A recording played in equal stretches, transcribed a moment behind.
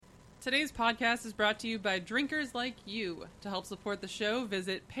Today's podcast is brought to you by drinkers like you. To help support the show,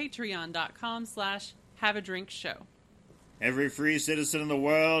 visit patreon.com/haveadrinkshow. Every free citizen in the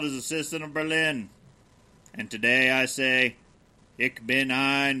world is a citizen of Berlin. And today I say, Ich bin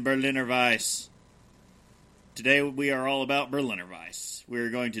ein Berliner Weisse. Today we are all about Berliner Weisse. We are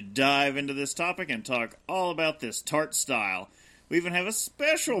going to dive into this topic and talk all about this tart style. We even have a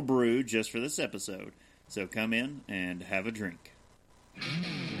special brew just for this episode. So come in and have a drink.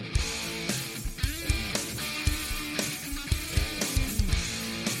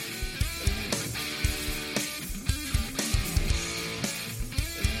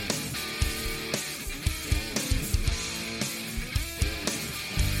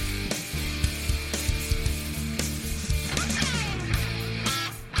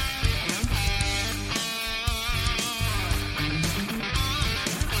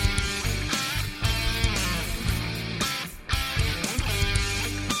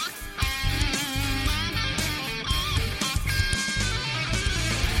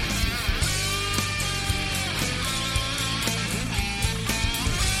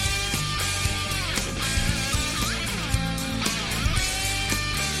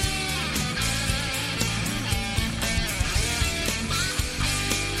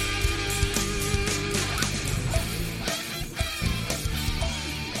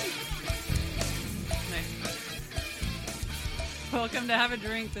 Welcome to Have a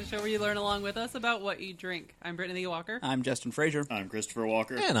Drink, the show where you learn along with us about what you drink. I'm Brittany Walker. I'm Justin Frazier. I'm Christopher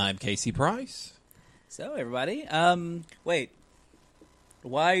Walker. And I'm Casey Price. So, everybody, wait.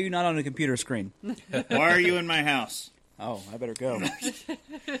 Why are you not on a computer screen? Why are you in my house? Oh, I better go.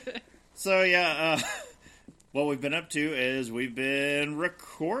 So, what we've been up to is we've been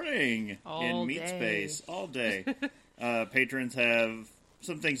recording in Meat Space all day. Patrons have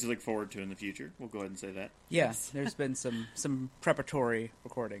some things to look forward to in the future. We'll go ahead and say that. Yes, there's been some preparatory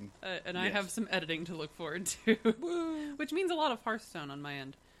recording. And I have some editing to look forward to, which means a lot of Hearthstone on my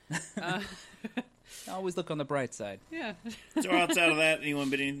end. Always look on the bright side. Yeah. So outside of that, anyone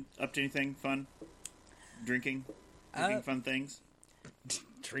been up to anything fun? Drinking fun things?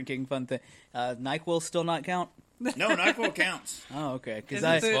 Drinking fun thing. NyQuil still not count? No, NyQuil counts. Oh, okay. Because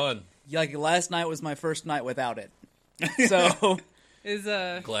It's Fun. like last night was my first night without it. So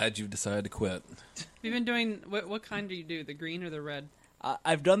Glad you've decided to quit. you've been doing what kind do you do? The green or the red?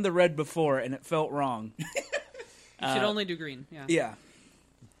 I've done the red before and it felt wrong. You should only do green. Yeah. Yeah.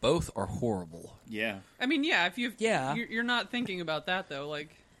 Both are horrible. Yeah. I mean, yeah. If Yeah. you're not thinking about that though. Like,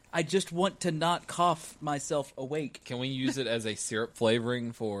 I just want to not cough myself awake. Can we use it as a syrup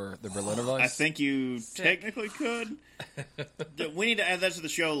flavoring for the Berliner Weisse? I think you technically could. We need to add that to the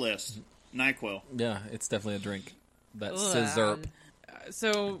show list. NyQuil. Yeah, it's definitely a drink. That ugh. scissor.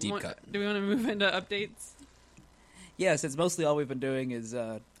 So Deep cut. do we want to move into updates? Yeah, since mostly all we've been doing is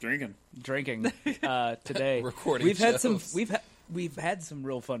Drinking. drinking today. Recording We've had shows. we've had some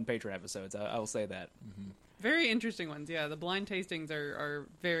real fun Patreon episodes. I will say that. Very interesting ones. Yeah, the blind tastings are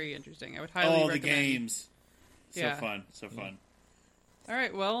very interesting. I would highly All the recommend. games. Yeah. So fun. So fun. All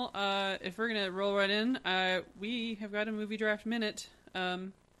right, well, if we're going to roll right in, we have got a movie draft minute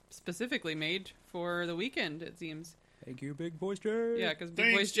specifically made for the weekend, it seems. Thank you, Big Voice Jay. Yeah, because Big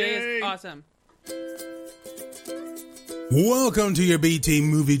Thanks, Voice Jay Jay. is awesome. Welcome to your B-Team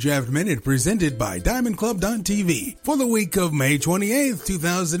Movie Draft Minute presented by DiamondClub.tv for the week of May 28th,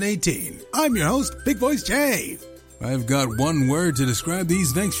 2018. I'm your host, Big Voice Jay. I've got one word to describe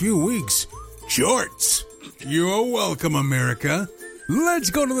these next few weeks. Shorts. You're welcome, America. Let's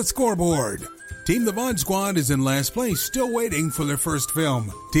go to the scoreboard. Team The VOD Squad is in last place, still waiting for their first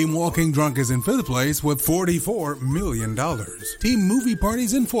film. Team Walking Drunk is in fifth place with $44 million. Team Movie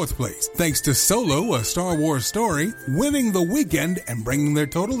Party's in fourth place, thanks to Solo, a Star Wars story, winning the weekend and bringing their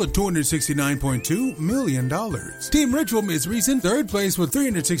total to $269.2 million. Team Ritual Misery's in third place with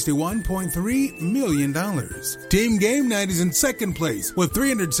 $361.3 million. Team Game Night is in second place with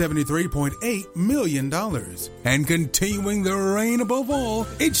 $373.8 million. And continuing the reign above all,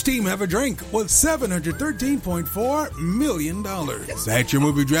 each team have a drink with $713.4 million. That's your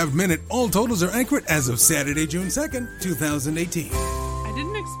movie draft minute. All totals are accurate as of Saturday, June 2nd, 2018. I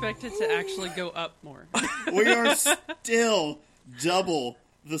didn't expect it to actually go up more. We are still double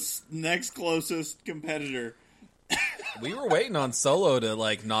the next closest competitor. We were waiting on Solo to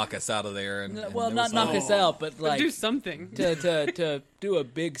knock us out of there, and Well, there not was knock no- us out, but Do something. to do a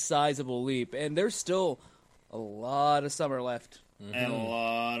big sizable leap. And there's still a lot of summer left. And a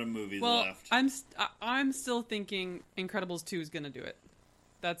lot of movies Well, left. I'm still thinking Incredibles 2 is going to do it.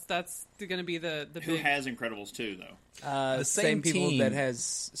 That's going to be the Who big... has Incredibles 2, though? The same people team. that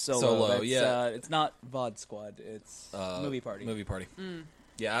has Solo. Solo, That's, yeah. it's not VOD Squad. It's Movie Party. Movie Party.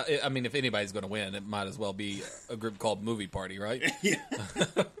 Yeah, I mean, if anybody's going to win, it might as well be a group called Movie Party, right? Yeah.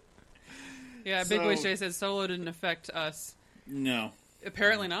 Yeah, Big Voice Jay says Solo didn't affect us. No.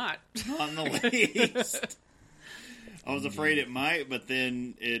 Apparently not. On the least. I was afraid it might, but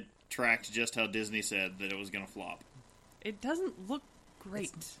then it tracked just how Disney said that it was going to flop. It doesn't look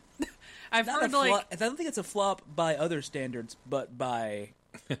great. I've Not heard, a like... flop. I don't think it's a flop by other standards, but by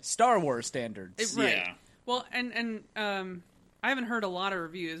Star Wars standards. Right. Yeah. Well, and I haven't heard a lot of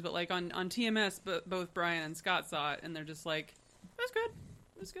reviews, but, like, on TMS, both Brian and Scott saw it, and they're just like, that's good.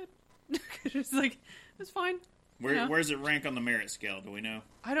 That's good. It's like, it's fine. Where's it rank on the merit scale? Do we know?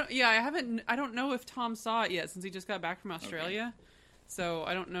 I don't know if Tom saw it yet, since he just got back from Australia. Okay. So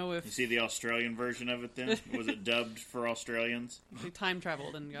I don't know if... You see the Australian version of it then? Was it dubbed for Australians? He time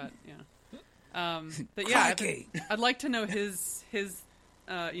traveled and got, but yeah, I'd like to know his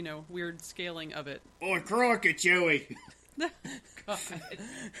weird scaling of it. Boy, crikey, Chewie. God.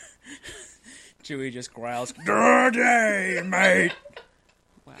 Chewie just growls, "Dirty, mate!"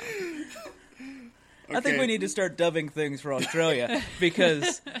 Wow. I think we need to start dubbing things for Australia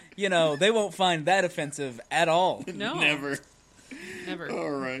because, they won't find that offensive at all. No. Never.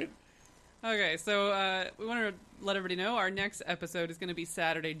 All right. Okay, so we want to let everybody know our next episode is going to be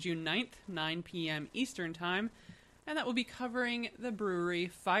Saturday, June 9th, 9 p.m. Eastern Time, and that will be covering the brewery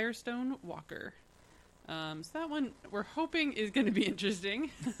Firestone Walker. So that one we're hoping is going to be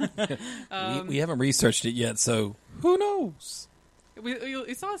interesting. We haven't researched it yet, so who knows?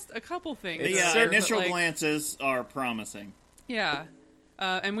 We saw a couple things. The initial glances are promising. Yeah,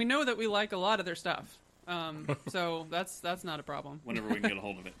 and we know that we like a lot of their stuff. So that's not a problem. Whenever we can get a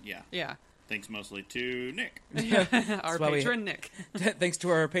hold of it, yeah. Yeah. Thanks mostly to Nick. Our patron, Nick. Thanks to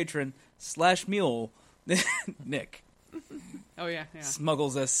our patron /mule, Nick. Oh yeah.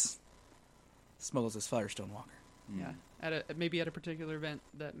 Smuggles us Firestone Walker. Yeah, maybe at a particular event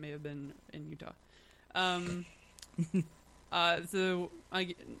that may have been in Utah. So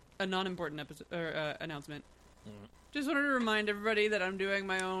a non-important episode announcement. Just wanted to remind everybody that I'm doing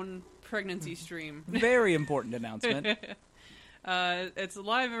my own pregnancy stream. Very important announcement. It's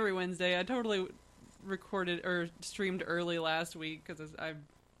live every Wednesday. I totally recorded or streamed early last week because I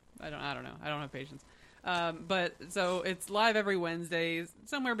don't know. I don't have patience. But so it's live every Wednesday,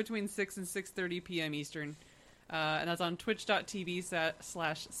 somewhere between 6 and 6:30 p.m. Eastern, and that's on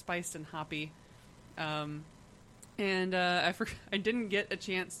twitch.tv/spiced and hoppy. And I didn't get a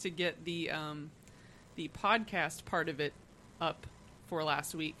chance to get the podcast part of it up for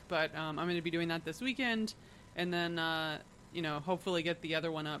last week, but I'm going to be doing that this weekend, and then hopefully get the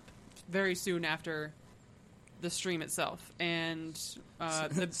other one up very soon after the stream itself. And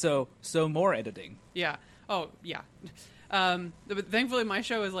so more editing. Yeah. Oh yeah. But thankfully my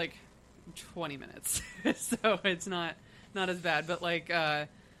show is like 20 minutes, so it's not as bad. But like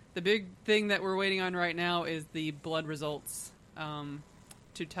the big thing that we're waiting on right now is the blood results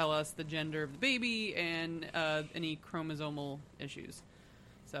to tell us the gender of the baby and any chromosomal issues.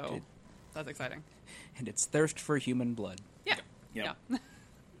 So that's exciting. And it's thirst for human blood. Yeah. Yep. Yeah.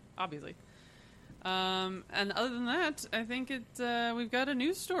 Obviously. And other than that, I think we've got a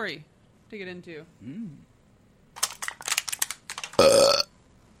news story to get into.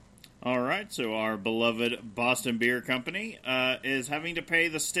 All right, so our beloved Boston Beer Company is having to pay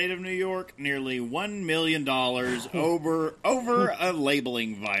the state of New York nearly $1 million over a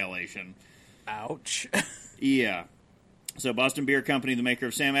labeling violation. Ouch. Yeah. So Boston Beer Company, the maker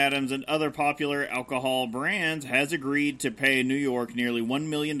of Sam Adams and other popular alcohol brands, has agreed to pay New York nearly $1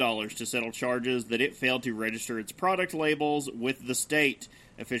 million to settle charges that it failed to register its product labels with the state.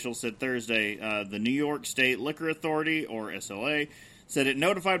 Officials said Thursday the New York State Liquor Authority, or SLA, said it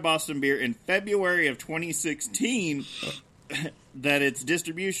notified Boston Beer in February of 2016 that its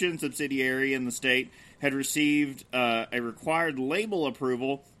distribution subsidiary in the state had received a required label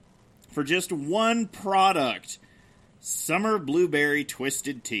approval for just one product, Summer Blueberry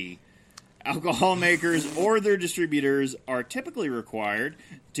Twisted Tea. Alcohol makers or their distributors are typically required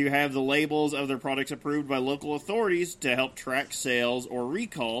to have the labels of their products approved by local authorities to help track sales or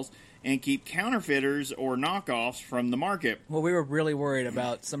recalls and keep counterfeiters or knockoffs from the market. Well, we were really worried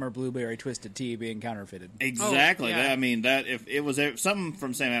about Summer Blueberry Twisted Tea being counterfeited. Exactly. Oh, yeah. That if it was something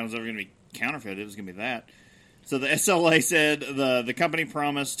from Sam Adams ever going to be counterfeited, it was going to be that. So the SLA said the company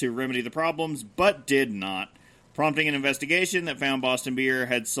promised to remedy the problems, but did not, prompting an investigation that found Boston Beer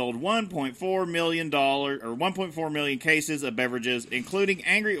had sold $1.4 million cases of beverages, including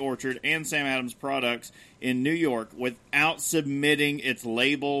Angry Orchard and Sam Adams products, in New York without submitting its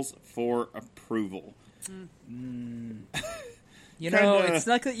labels for approval. It's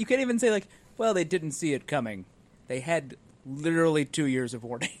not that you can't even say, like, well, they didn't see it coming. They had literally 2 years of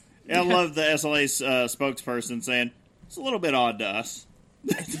warning. I love the SLA's spokesperson saying, it's a little bit odd to us.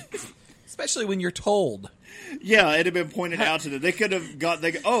 Especially when you're told. Yeah, it had been pointed out to them. They could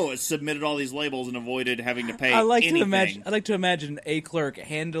have submitted all these labels and avoided having to pay anything. I like to imagine a clerk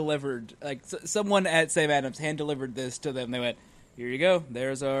hand-delivered, someone at Sam Adams hand-delivered this to them. They went, here you go.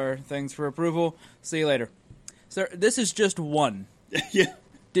 There's our things for approval. See you later. Sir, this is just one. Yeah.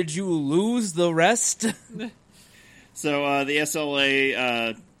 Did you lose the rest? So the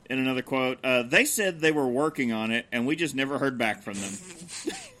SLA, in another quote, they said they were working on it, and we just never heard back from them.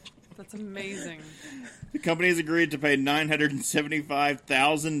 That's amazing. The company has agreed to pay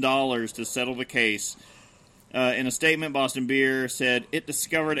 $975,000 to settle the case. In a statement, Boston Beer said it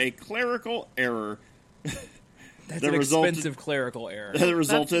discovered a clerical error. That's an expensive clerical error. That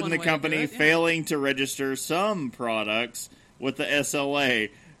resulted in the company failing to register some products with the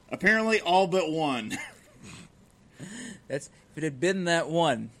SLA. Apparently all but one. If it had been that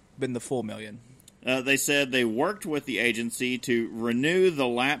one, been the full million. They said they worked with the agency to renew the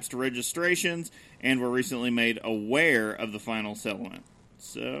lapsed registrations and were recently made aware of the final settlement.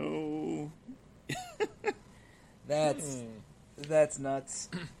 So... That's nuts.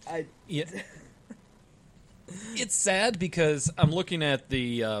 Yeah. It's sad because I'm looking at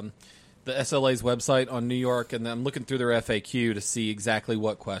the SLA's website on New York, and I'm looking through their FAQ to see exactly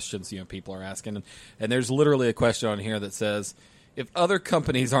what questions people are asking. And there's literally a question on here that says, if other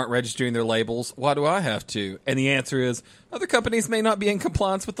companies aren't registering their labels, why do I have to? And the answer is, other companies may not be in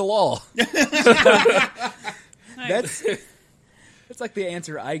compliance with the law. That's like the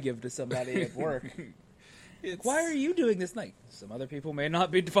answer I give to somebody at work. Why are you doing this? Like, some other people may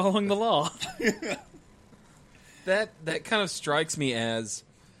not be following the law. That kind of strikes me as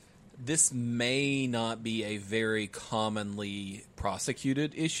this may not be a very commonly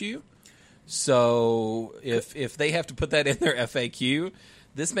prosecuted issue. So if they have to put that in their FAQ,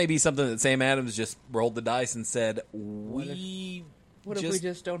 this may be something that Sam Adams just rolled the dice and said, What if we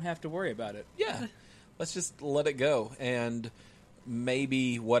just don't have to worry about it? Yeah, let's just let it go. And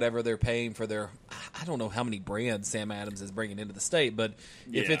maybe whatever they're paying for their, I don't know how many brands Sam Adams is bringing into the state, but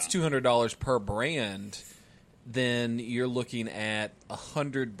if it's $200 per brand, then you're looking at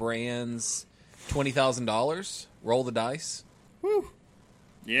 100 brands, $20,000. Roll the dice. Whew.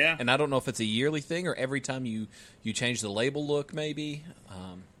 Yeah. And I don't know if it's a yearly thing or every time you change the label look, maybe.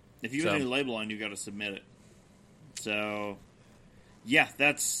 If you put a new label on, you got to submit it. So, yeah,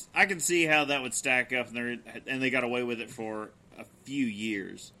 I can see how that would stack up, and they got away with it for a few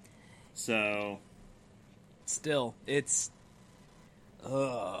years. So, still, it's,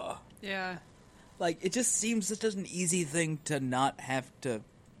 yeah. Like, it just seems such an easy thing to not have to.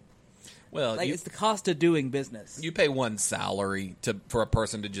 Well, it's the cost of doing business. You pay one salary for a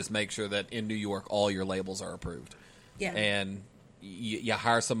person to just make sure that in New York all your labels are approved. Yeah. And you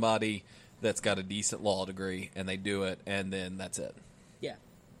hire somebody that's got a decent law degree, and they do it, and then that's it. Yeah.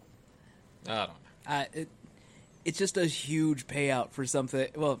 I don't know. It's just a huge payout for something.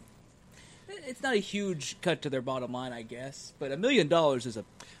 Well, it's not a huge cut to their bottom line, I guess. But $1 million is $1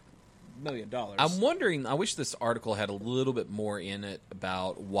 million. I'm wondering, I wish this article had a little bit more in it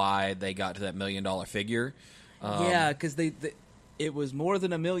about why they got to that $1 million figure. Yeah, because it was more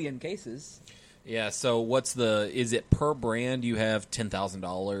than 1 million cases. Yeah, so is it per brand you have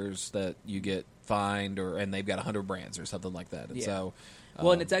 $10,000 that you get fined, and they've got 100 brands or something like that? And so,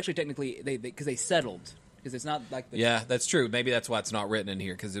 and it's actually technically, because they settled. Because it's not like yeah, that's true. Maybe that's why it's not written in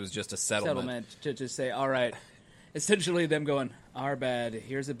here, because it was just a settlement. To just say, all right, essentially them going, our bad,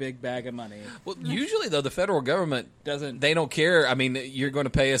 here's a big bag of money. Well, usually, though, the federal government doesn't. They don't care. I mean, you're going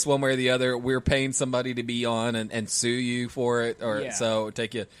to pay us one way or the other. We're paying somebody to be on and sue you for it, or so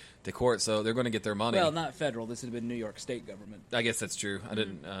take you to court. So they're going to get their money. Well, not federal. This would have been New York State government. I guess that's true. I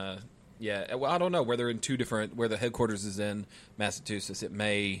didn't. Yeah. Well, I don't know where they're in where the headquarters is in Massachusetts. It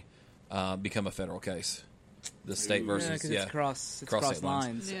may become a federal case. The state versus it's cross state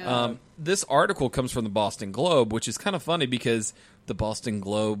lines. Yeah. This article comes from the Boston Globe, which is kind of funny because the Boston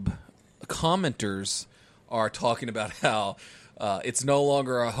Globe commenters are talking about how it's no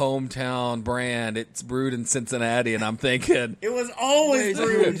longer a hometown brand; it's brewed in Cincinnati. And I'm thinking it was always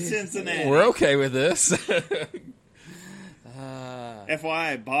brewed in Cincinnati. We're okay with this.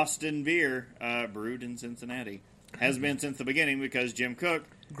 FYI, Boston beer brewed in Cincinnati. Has been since the beginning because Jim Cook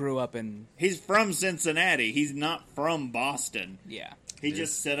grew up in... He's from Cincinnati. He's not from Boston. Yeah. He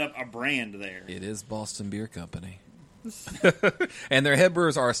just set up a brand there. It is Boston Beer Company. And their head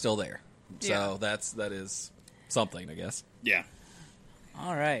brewers are still there. So that is something, I guess. Yeah.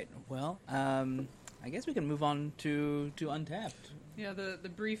 All right. Well, I guess we can move on to Untapped. Yeah, the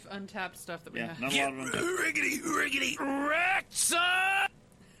brief untapped stuff that we Yeah, have. not a lot of them. Riggedy.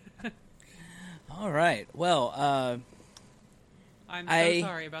 All right. Well, I'm I- so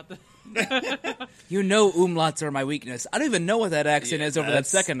sorry about the... you know umlauts are my weakness. I don't even know what that accent Yeah, is over that that's-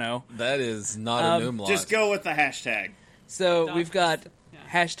 second O. That is not an umlaut. Just go with the hashtag. So Adopt- we've got yeah.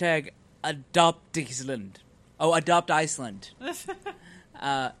 hashtag adopt Iceland. Oh, adopt Iceland. It's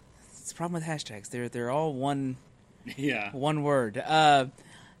the problem with hashtags. They're all one Yeah. word.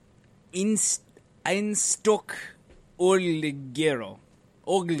 Einstok Oligero.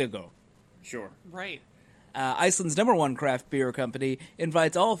 Sure. Right. Iceland's #1 craft beer company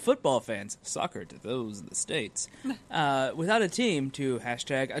invites all football fans, soccer to those in the States, without a team to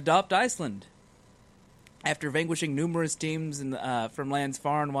hashtag adopt Iceland. After vanquishing numerous teams from lands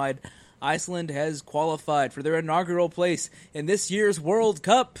far and wide, Iceland has qualified for their inaugural place in this year's World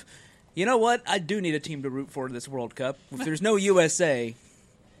Cup. You know what? I do need a team to root for this World Cup. If there's no USA,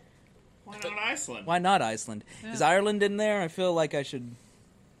 Why not Iceland? why not Iceland? Yeah. Is Ireland in there? I feel like I should...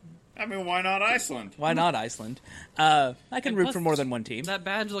 I mean, why not Iceland? Why not Iceland? I can And root plus, for more than one team. That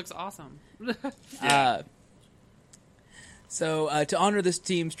badge looks awesome. So to honor this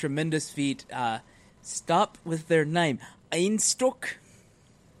team's tremendous feat, stop with their name. Einstok,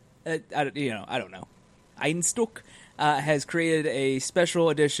 I don't know. Einstok has created a special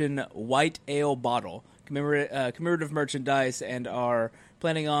edition white ale bottle, commemorative merchandise, and are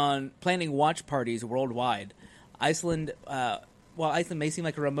planning watch parties worldwide. Iceland, while Iceland may seem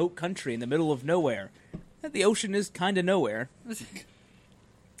like a remote country in the middle of nowhere, the ocean is kind of nowhere.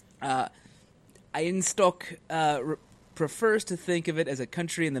 Einstok prefers to think of it as a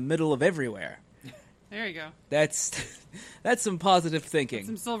country in the middle of everywhere. There you go. That's some positive thinking.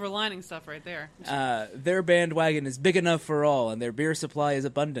 Some silver lining stuff right there. Their bandwagon is big enough for all, and their beer supply is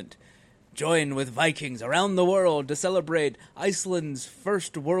abundant. Join with Vikings around the world to celebrate Iceland's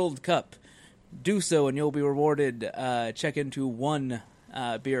first World Cup. Do so, and you'll be rewarded. Check into one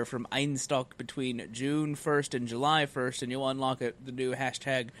beer from Einstok between June 1st and July 1st, and you'll unlock the new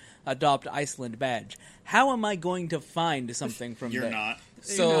hashtag Adopt Iceland badge. How am I going to find something from You're there? not.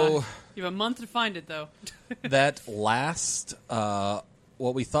 So You have a month to find it, though. that last, what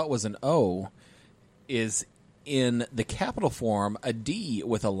we thought was an O, is in the capital form a D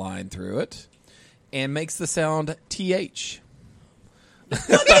with a line through it, and makes the sound TH.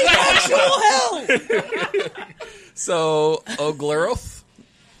 Actual hell! So, Ogleroth.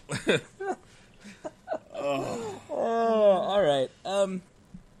 All right.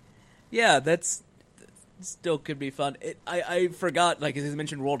 Yeah, that's still could be fun. I forgot, like, as you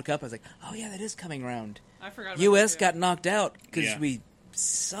mentioned World Cup, I was like, oh yeah, that is coming round. I forgot about U.S. that, got knocked out because Yeah. we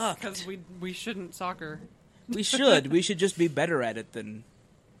sucked. Because we shouldn't soccer. We should. We should just be better at it than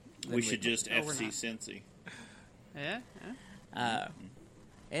We should just No, we're FC not. Cincy. Yeah?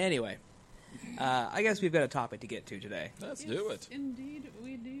 anyway. I guess we've got a topic to get to today. Let's do it. Indeed,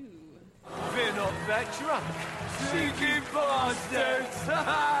 we do. We're not that drunk. Cheeky bastards. We're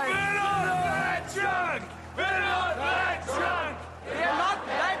not that drunk. We're not that drunk. We're not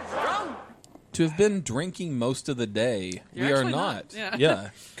that drunk. To have been drinking most of the day, You're we are actually not. not. Yeah.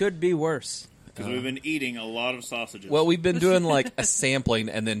 Could be worse. Because we've been eating a lot of sausages. Well, we've been doing like a sampling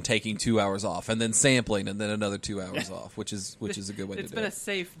and then taking 2 hours off, and then sampling and then another 2 hours off, which is a good way It's to been do a it.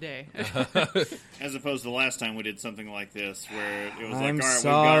 safe day. As opposed to the last time we did something like this, where it was I'm like, all right,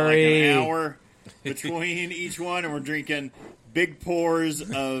 sorry. we've got like an hour between each one, and we're drinking big pours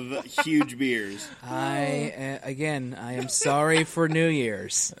of huge beers. I am sorry for New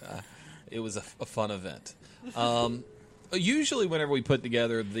Year's. It was a fun event. Usually, whenever we put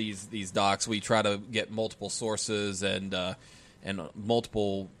together these docs, we try to get multiple sources and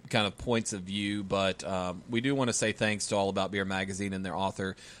multiple kind of points of view. But we do want to say thanks to All About Beer magazine and their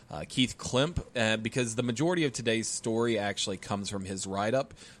author Keith Klemp, because the majority of today's story actually comes from his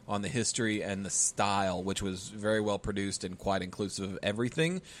write-up on the history and the style, which was very well produced and quite inclusive of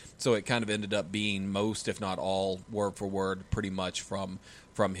everything. So it kind of ended up being most, if not all, word for word, pretty much from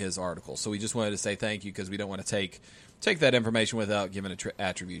his article. So we just wanted to say thank you because we don't want to take that information without giving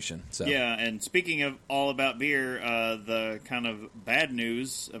attribution. So Yeah, and speaking of All About Beer, the kind of bad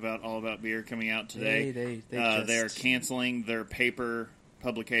news about All About Beer coming out today, they are canceling their paper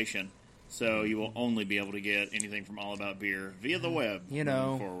publication. So you will only be able to get anything from All About Beer via the web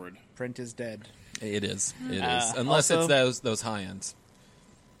moving forward. Print is dead. it is. Unless also- it's those high ends.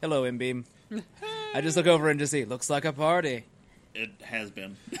 Hello, M-Beam. I just look over and just see, looks like a party. It has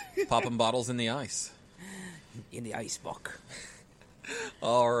been. Popping bottles in the ice. In the ice book.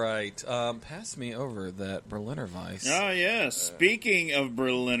 All right. Pass me over that Berliner Weiss. Oh, yeah. Speaking of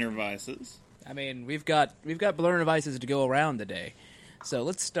Berliner Weisses. I mean, we've got Berliner Weisses to go around today. So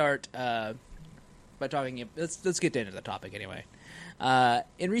let's start by talking. Let's get into the topic anyway.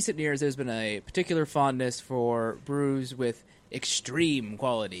 In recent years, there's been a particular fondness for brews with extreme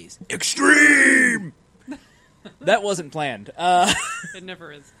qualities. Extreme! That wasn't planned. It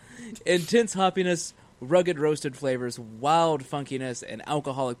never is. Intense hoppiness, rugged roasted flavors, wild funkiness, and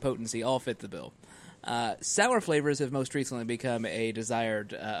alcoholic potency all fit the bill. Sour flavors have most recently become a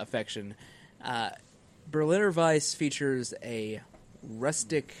desired affection. Berliner Weisse features a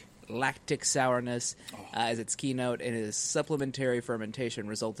rustic lactic sourness as its keynote and is supplementary fermentation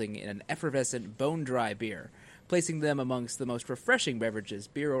resulting in an effervescent bone-dry beer, placing them amongst the most refreshing beverages,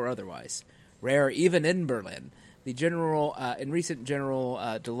 beer or otherwise. Rare even in Berlin. The recent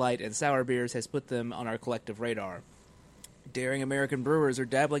general delight in sour beers has put them on our collective radar. Daring American brewers are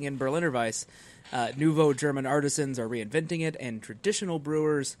dabbling in Berliner Weisse. Nouveau German artisans are reinventing it, and traditional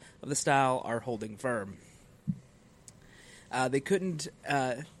brewers of the style are holding firm. They couldn't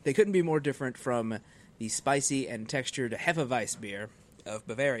be more different from the spicy and textured Hefeweiss beer of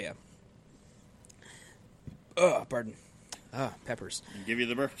Bavaria. Pardon. Peppers. Give you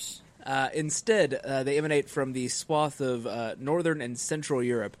the burps. Instead, they emanate from the swath of northern and central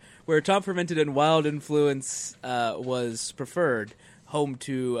Europe, where top fermented and wild influence was preferred, home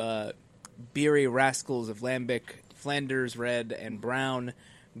to beery rascals of Lambic, Flanders Red and Brown,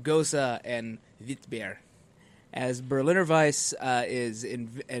 Gosa, and Witbier. As Berliner Weisse is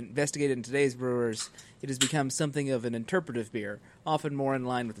investigated in today's brewers, it has become something of an interpretive beer, often more in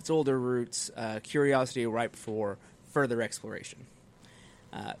line with its older roots, curiosity ripe for further exploration.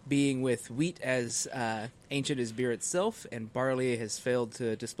 Being with wheat as ancient as beer itself, and barley has failed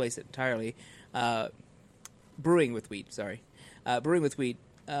to displace it entirely. Brewing with wheat.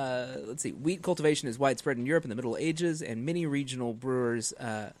 Let's see. Wheat cultivation is widespread in Europe in the Middle Ages, and many regional brewers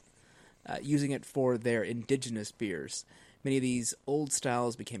using it for their indigenous beers. Many of these old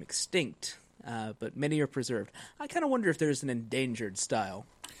styles became extinct, but many are preserved. I kind of wonder if there's an endangered style.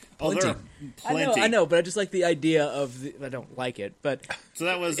 Oh, there are plenty. I know, but I just like the idea of. I don't like it, but So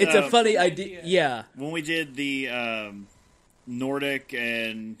that was. it's a funny idea. Yeah, When we did the Nordic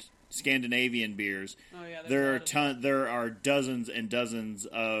and Scandinavian beers, Oh, yeah, there are dozens and dozens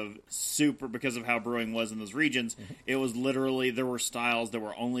of super, because of how brewing was in those regions. It was literally, there were styles that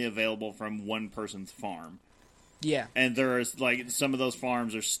were only available from one person's farm, yeah. and there's like some of those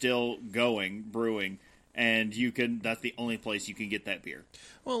farms are still brewing, and that's the only place you can get that beer.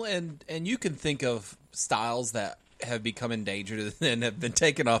 Well, and you can think of styles that have become endangered and have been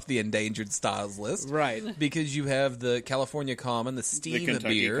taken off the endangered styles list. Right. Because you have the California Common, the steam The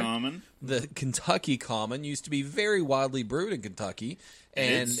Kentucky beer. Common. The Kentucky Common used to be very widely brewed in Kentucky.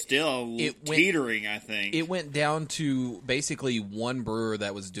 And it's still it teetering, I think. It went down to basically one brewer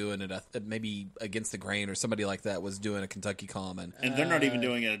that was doing it, maybe Against the Grain or somebody like that was doing a Kentucky Common. And they're not even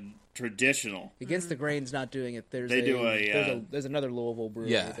doing a traditional. Against the Grain's not doing it. There's there's another Louisville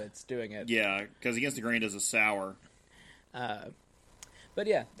brewery that's doing it. Yeah, because Against the Grain does a sour. But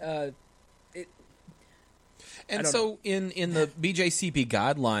yeah, and so in the BJCP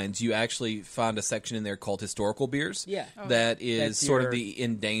guidelines, you actually find a section in there called historical beers. Yeah. That is That's sort your- of the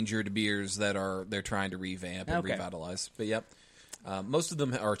endangered beers that they're trying to revamp and Okay. revitalize. But yep, most of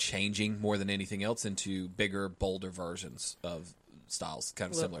them are changing more than anything else into bigger, bolder versions of styles,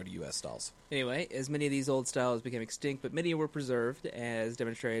 kind of similar to U.S. styles. Anyway, as many of these old styles became extinct, but many were preserved, as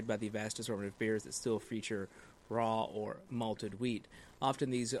demonstrated by the vast assortment of beers that still feature raw or malted wheat.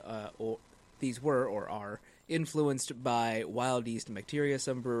 Often these were or are influenced by wild yeast and bacteria.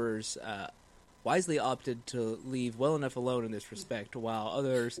 Some brewers wisely opted to leave well enough alone in this respect, while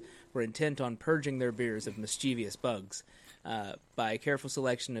others were intent on purging their beers of mischievous bugs by careful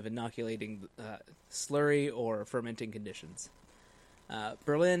selection of inoculating slurry or fermenting conditions.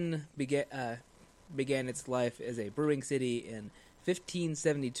 Berlin began its life as a brewing city in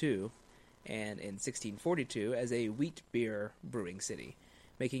 1572 and in 1642 as a wheat beer brewing city,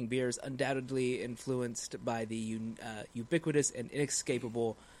 making beers undoubtedly influenced by the ubiquitous and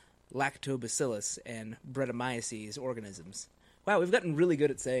inescapable lactobacillus and Brettanomyces organisms. Wow, we've gotten really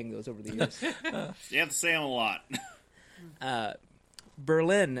good at saying those over the years. You have to say them a lot.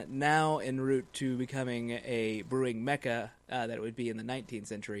 Berlin, now en route to becoming a brewing mecca that it would be in the 19th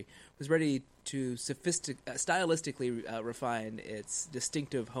century, was ready to stylistically refine its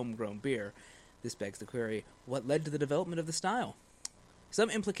distinctive homegrown beer. This begs the query, what led to the development of the style? Some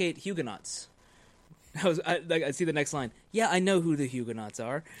implicate Huguenots. I see the next line. Yeah, I know who the Huguenots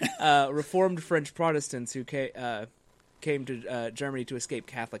are. Reformed French Protestants who came to Germany to escape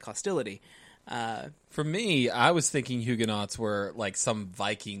Catholic hostility. For me, I was thinking Huguenots were like some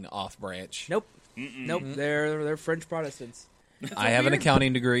Viking off branch. Nope. Nope. They're French Protestants. I have an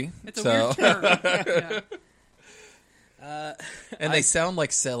accounting degree. It's a so. weird term. Yeah. And they sound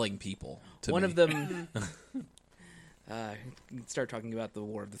like selling people to One me. of them. Start talking about the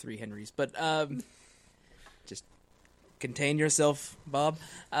War of the Three Henrys, but just contain yourself, Bob.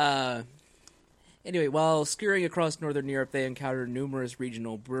 Anyway, while scurrying across northern Europe, they encountered numerous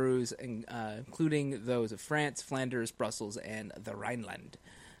regional brews, including those of France, Flanders, Brussels, and the Rhineland.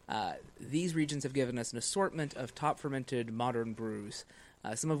 These regions have given us an assortment of top-fermented modern brews,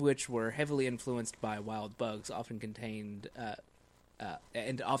 some of which were heavily influenced by wild bugs, often contained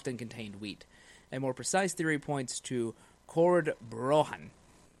wheat. A more precise theory points to Cord Brohan.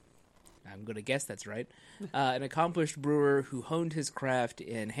 I'm going to guess that's right. An accomplished brewer who honed his craft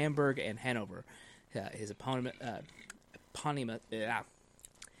in Hamburg and Hanover. His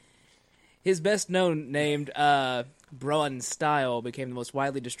best known named Brohan style became the most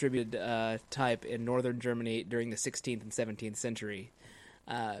widely distributed type in northern Germany during the 16th and 17th century.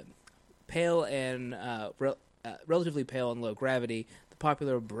 Pale and relatively pale and low gravity, the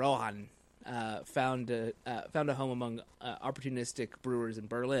popular Brohan found a home among opportunistic brewers in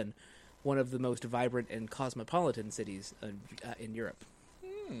Berlin, one of the most vibrant and cosmopolitan cities in Europe.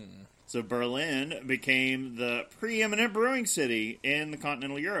 So Berlin became the preeminent brewing city in the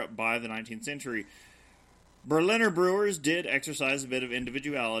continental Europe by the 19th century. Berliner brewers did exercise a bit of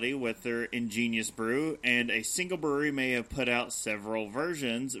individuality with their ingenious brew, and a single brewery may have put out several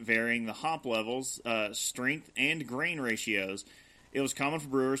versions varying the hop levels, strength, and grain ratios. It was common for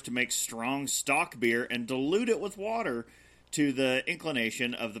brewers to make strong stock beer and dilute it with water to the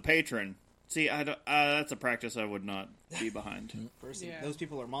inclination of the patron. See, that's a practice I would not be behind. Those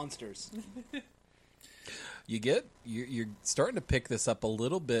people are monsters. You're starting to pick this up a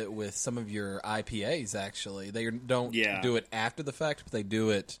little bit with some of your IPAs, actually. They don't do it after the fact, but they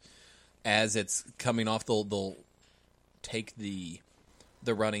do it as it's coming off. They'll take the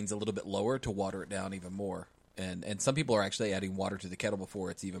runnings a little bit lower to water it down even more. And some people are actually adding water to the kettle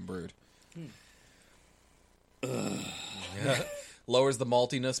before it's even brewed. Lowers the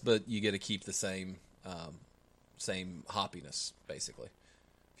maltiness, but you get to keep the same hoppiness, basically,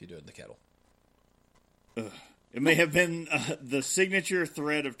 if you do it in the kettle. It may have been the signature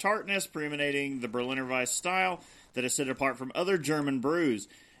thread of tartness preemanating the Berliner Weisse style that has set it apart from other German brews.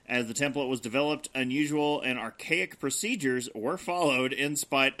 As the template was developed, unusual and archaic procedures were followed in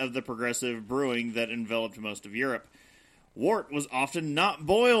spite of the progressive brewing that enveloped most of Europe. Wort was often not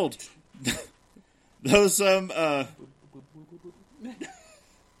boiled, though some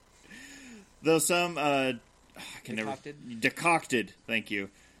decocted. Thank you.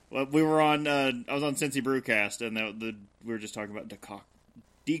 Well, we were on. I was on Cincy Brewcast, and we were just talking about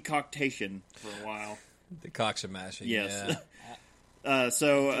decoctation for a while. Decoction mashing. Yes. Yeah.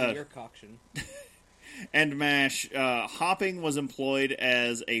 Your coction. And mash. Hopping was employed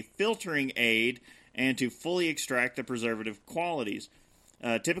as a filtering aid and to fully extract the preservative qualities.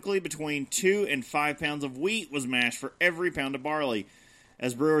 Typically, between 2 and 5 pounds of wheat was mashed for every pound of barley.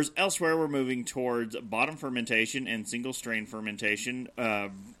 As brewers elsewhere were moving towards bottom fermentation and single-strain fermentation,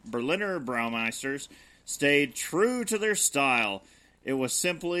 Berliner Braumeisters stayed true to their style. It was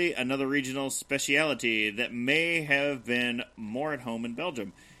simply another regional specialty that may have been more at home in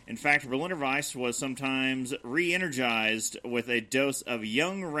Belgium. In fact, Berliner Weisse was sometimes re-energized with a dose of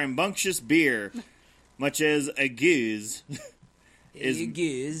young, rambunctious beer, much as a goose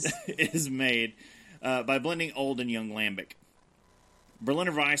is made by blending old and young lambic.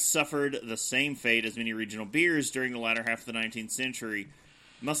 Berliner Weisse suffered the same fate as many regional beers during the latter half of the 19th century.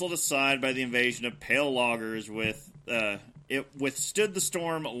 Muscled aside by the invasion of pale lagers, it withstood the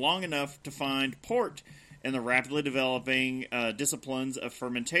storm long enough to find port in the rapidly developing disciplines of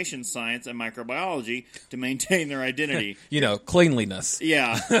fermentation science and microbiology to maintain their identity. Cleanliness.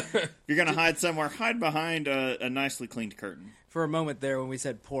 Yeah. If you're going to hide somewhere, hide behind a nicely cleaned curtain. For a moment there, when we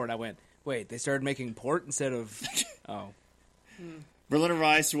said port, I went, wait, they started making port instead of... Oh. Berliner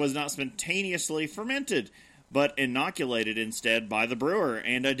Weisse was not spontaneously fermented, but inoculated instead by the brewer,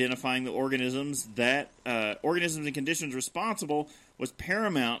 and identifying the organisms and conditions responsible was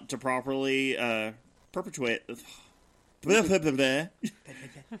paramount to properly perpetuate. Properly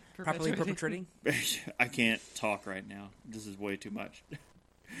perpetrating? I can't talk right now. This is way too much.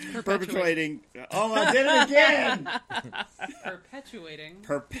 Perpetuating. Oh, I did it again!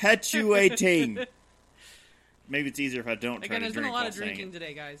 Perpetuating. Maybe it's easier if I don't try to drink. Again, there's been a lot of drinking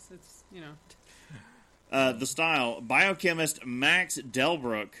today, guys. It's, the style. Biochemist Max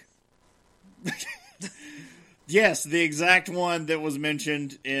Delbruck. Yes, the exact one that was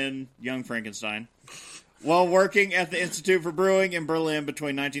mentioned in Young Frankenstein. while working at the Institute for Brewing in Berlin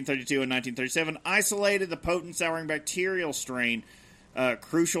between 1932 and 1937, isolated the potent souring bacterial strain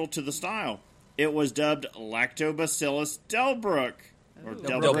crucial to the style. It was dubbed Lactobacillus delbruck, or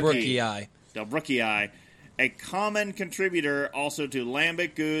Delbruckii. Delbruckii, a common contributor also to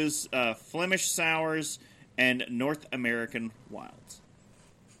Lambic Goose, Flemish Sours, and North American Wilds.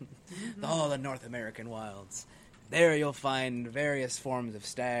 Oh, the North American wilds. There you'll find various forms of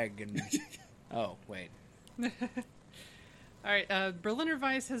stag and... Oh, wait. All right, Berliner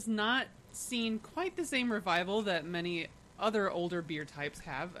Weiss has not seen quite the same revival that many other older beer types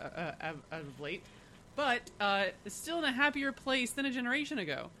have as of late, but is still in a happier place than a generation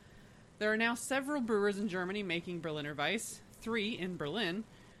ago. There are now several brewers in Germany making Berliner Weiss, 3 in Berlin,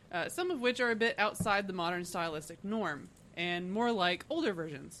 some of which are a bit outside the modern stylistic norm, and more like older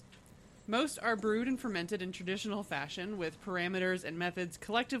versions. Most are brewed and fermented in traditional fashion, with parameters and methods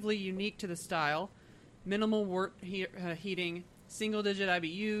collectively unique to the style, minimal wort heating, single-digit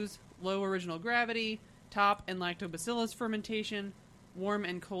IBUs, low original gravity, top and lactobacillus fermentation, warm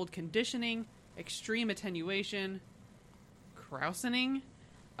and cold conditioning, extreme attenuation, krausening,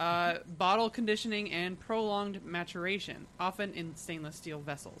 bottle conditioning, and prolonged maturation, often in stainless steel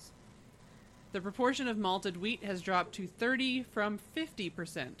vessels. The proportion of malted wheat has dropped to 30 from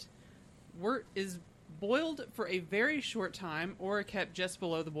 50%. Wort is boiled for a very short time or kept just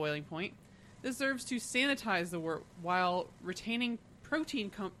below the boiling point. This serves to sanitize the wort while retaining protein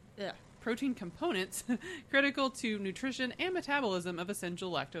components critical to nutrition and metabolism of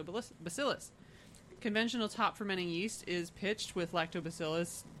essential lactobacillus. Conventional top fermenting yeast is pitched with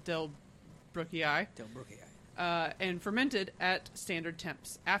Lactobacillus delbruckii and fermented at standard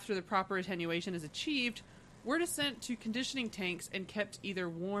temps. After the proper attenuation is achieved, wort is sent to conditioning tanks and kept either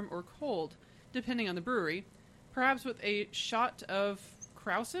warm or cold, depending on the brewery, perhaps with a shot of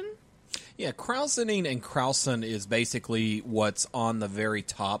krausen. Yeah, krausening and krausen is basically what's on the very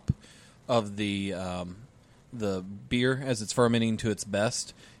top of the beer as it's fermenting to its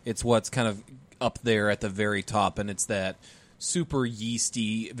best. It's what's kind of up there at the very top, and it's that super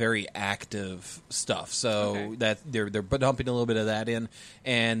yeasty, very active stuff. So that they're dumping a little bit of that in,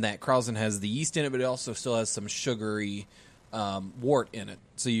 and that krausen has the yeast in it, but it also still has some sugary wort in it.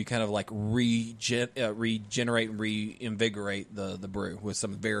 So you kind of like regenerate and reinvigorate the brew with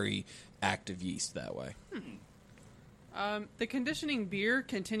some very active yeast that way. The conditioning beer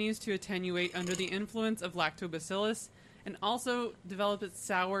continues to attenuate under the influence of lactobacillus and also develop its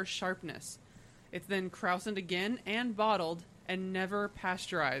sour sharpness. It's then krausened again and bottled and never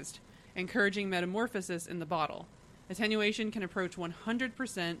pasteurized, encouraging metamorphosis in the bottle. Attenuation can approach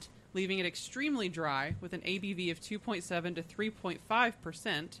 100%, leaving it extremely dry with an ABV of 2.7 to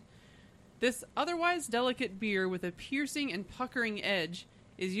 3.5%. This otherwise delicate beer with a piercing and puckering edge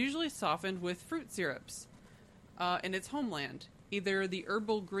is usually softened with fruit syrups. In its homeland, either the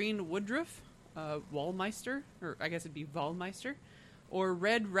herbal green Woodruff, Wallmeister, or I guess it'd be Wallmeister, or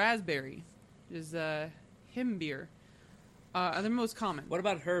red raspberry, is Himbeer. Are the most common. What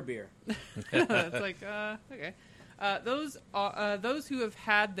about her beer? It's like, okay. Those who have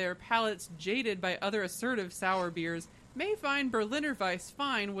had their palates jaded by other assertive sour beers may find Berliner Weiss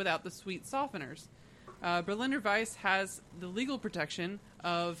fine without the sweet softeners. Berliner Weiss has the legal protection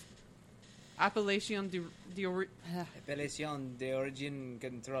of Appellation d'origine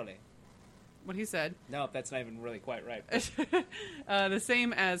contrôlée. What he said. No, that's not even really quite right. The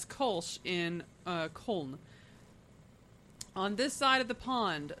same as Kolsch in Köln. On this side of the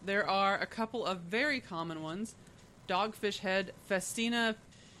pond, there are a couple of very common ones. Dogfish Head Festina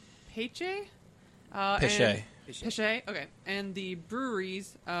Peche? Peche. Peche, okay. And the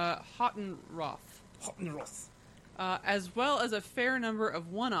breweries Hottenroth. As well as a fair number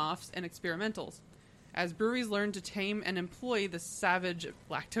of one-offs and experimentals. As breweries learn to tame and employ the savage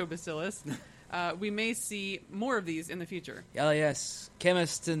lactobacillus, we may see more of these in the future. Oh, yes.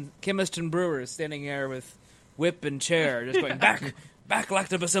 Chemist and brewers standing there with whip and chair, just going, back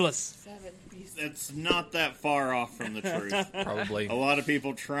lactobacillus. It's not that far off from the truth. Probably. A lot of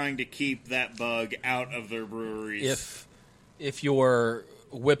people trying to keep that bug out of their breweries. If your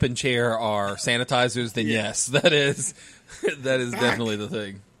whip and chair are sanitizers, then yes, that is definitely the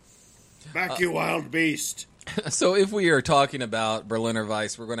thing. Back, you wild beast. So if we are talking about Berliner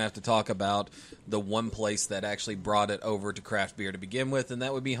Weiss, we're going to have to talk about the one place that actually brought it over to craft beer to begin with, and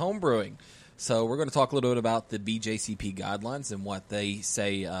that would be homebrewing. So we're going to talk a little bit about the BJCP guidelines and what they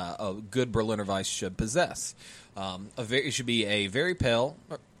say a good Berliner Weiss should possess. It should be a very pale,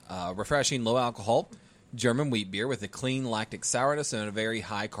 refreshing, low alcohol, German wheat beer with a clean lactic sourness and a very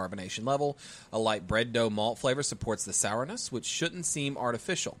high carbonation level. A light bread dough malt flavor supports the sourness, which shouldn't seem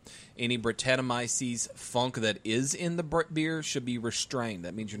artificial. Any Brettanomyces funk that is in the beer should be restrained.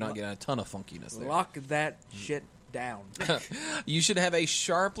 That means you're not getting a ton of funkiness there. Lock that shit down. You should have a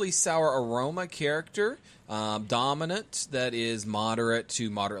sharply sour aroma character, dominant, that is moderate to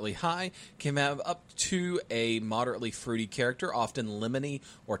moderately high, can have up to a moderately fruity character, often lemony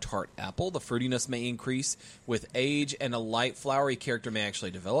or tart apple. The fruitiness may increase with age, and a light flowery character may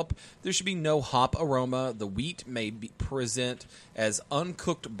actually develop. There should be no hop aroma. The wheat may present as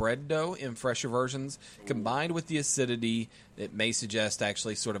uncooked bread dough in fresher versions. Combined with the acidity, it may suggest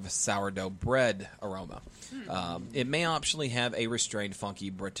actually sort of a sourdough bread aroma. It may optionally have a restrained,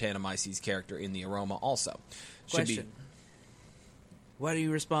 funky Brettanomyces character in the aroma also. Question. Why do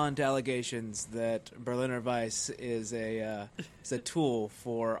you respond to allegations that Berliner Weisse is a tool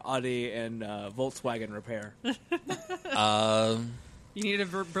for Audi and Volkswagen repair? You need a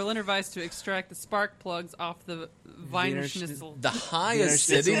Berliner Weisse to extract the spark plugs off the Wiener Schnitzel. The high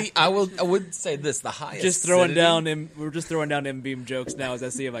acidity, I would say this, the high just acidity. We're just throwing down M-Beam jokes now as I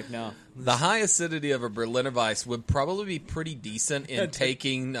see it like, no. The high acidity of a Berliner Weisse would probably be pretty decent in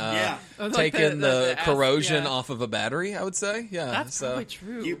taking the corrosion off of a battery, I would say. Yeah, that's probably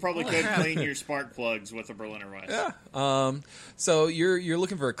true. You probably could clean your spark plugs with a Berliner Weisse. Yeah. So you're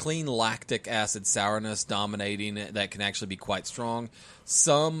looking for a clean lactic acid sourness dominating it that can actually be quite strong.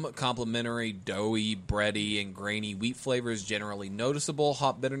 Some complementary doughy, bready, and grainy wheat flavor is generally noticeable.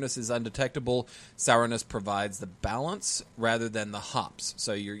 Hop bitterness is undetectable. Sourness provides the balance rather than the hops.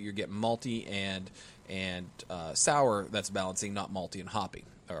 So you're getting malty and sour that's balancing, not malty and hoppy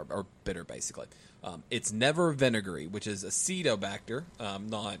or bitter basically. It's never vinegary, which is acetobacter,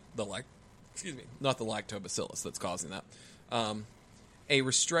 not the lactobacillus that's causing that. A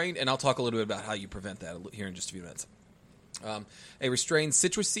restrained, and I'll talk a little bit about how you prevent that here in just a few minutes. A restrained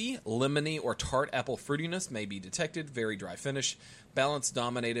citrusy, lemony, or tart apple fruitiness may be detected. Very dry finish. Balance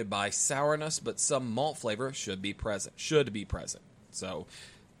dominated by sourness, but some malt flavor should be present. So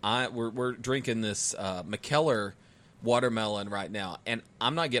we're drinking this McKellar watermelon right now, and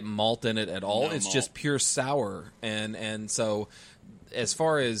I'm not getting malt in it at all. It's just pure sour. And so as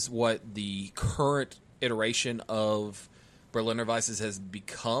far as what the current iteration of Berliner Weisses has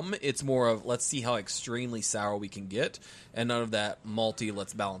become, it's more of let's see how extremely sour we can get, and none of that malty,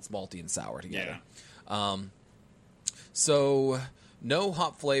 let's balance malty and sour together. Yeah. So no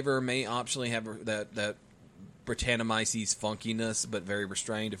hop flavor, may optionally have that Brettanomyces funkiness, but very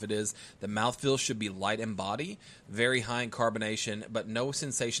restrained if it is. The mouthfeel should be light in body, very high in carbonation, but no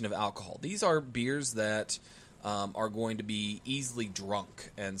sensation of alcohol. These are beers that are going to be easily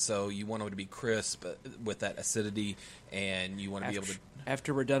drunk, and so you want them to be crisp with that acidity, and you want to be able to...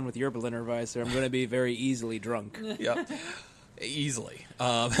 After we're done with your Berliner Weisse, I'm going to be very easily drunk. Yep. Easily.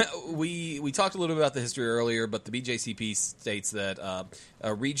 We talked a little bit about the history earlier, but the BJCP states that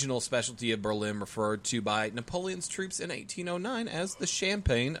a regional specialty of Berlin referred to by Napoleon's troops in 1809 as the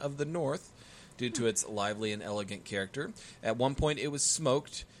Champagne of the North due to its lively and elegant character. At one point, it was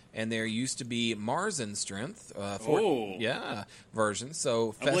smoked, and there used to be Marzen strength versions.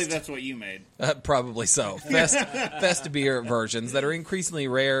 So I believe that's what you made. Probably so. Fest beer versions that are increasingly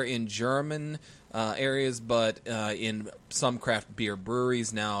rare in German areas, but in some craft beer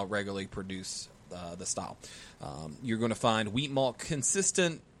breweries now regularly produce the style. You're going to find wheat malt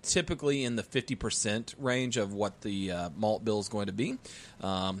consistent, typically in the 50% range of what the malt bill is going to be,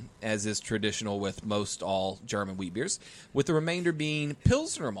 as is traditional with most all German wheat beers, with the remainder being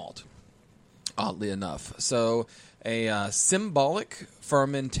Pilsner malt, oddly enough. So a symbolic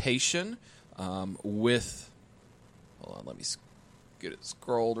fermentation with... Hold on, let me get it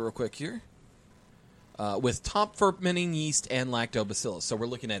scrolled real quick here. With top fermenting yeast and lactobacillus. So we're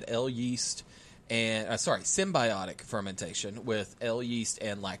looking at L yeast and symbiotic fermentation with L yeast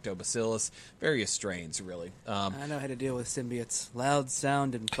and lactobacillus, various strains really. I know how to deal with symbiotes: loud,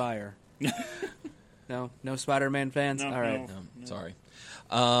 sound, and fire. No Spider-Man fans. No, all right, no. Sorry.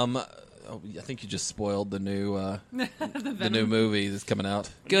 I think you just spoiled the new the new movie that's coming out.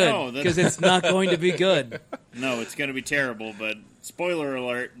 Good, because it's not going to be good. No, it's going to be terrible, but spoiler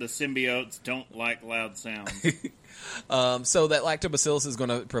alert, the symbiotes don't like loud sounds. So that lactobacillus is going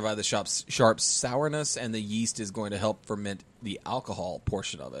to provide the sharp sourness, and the yeast is going to help ferment the alcohol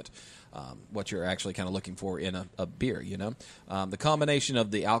portion of it, what you're actually kind of looking for in a beer, you know? The combination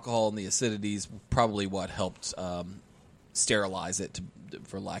of the alcohol and the acidity is probably what helped sterilize it,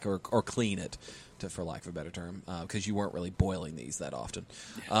 for lack or clean it, for lack of a better term, because you weren't really boiling these that often.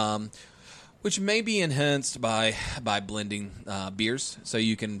 which may be enhanced by blending beers. So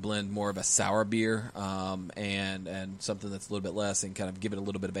you can blend more of a sour beer and something that's a little bit less, and kind of give it a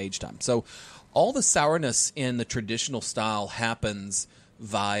little bit of age time. So all the sourness in the traditional style happens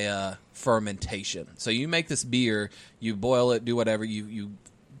via fermentation. So you make this beer, you boil it, do whatever, you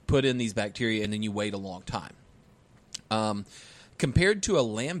put in these bacteria, and then you wait a long time. Compared to a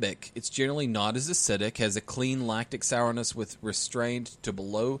lambic, it's generally not as acidic, has a clean lactic sourness with restrained to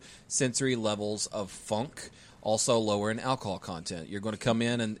below sensory levels of funk, also lower in alcohol content. You're going to come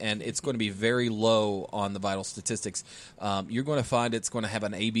in, and it's going to be very low on the vital statistics. You're going to find it's going to have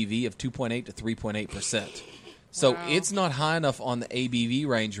an ABV of 2.8 to 3.8%. So it's not high enough on the ABV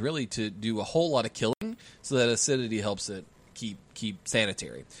range really to do a whole lot of killing, so that acidity helps it keep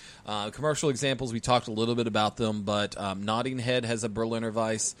sanitary. Commercial examples, we talked a little bit about them, but Notting Head has a Berliner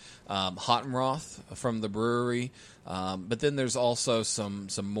Weiss, Hottenroth from the brewery, but then there's also some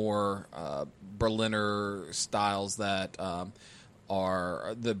more Berliner styles that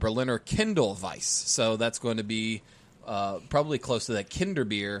are the Berliner Kindle Weiss. So that's going to be probably close to that Kinder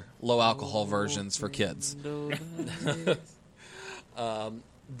beer, low alcohol versions for kids.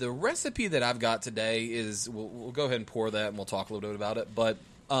 The recipe that I've got today is, we'll go ahead and pour that, and we'll talk a little bit about it. But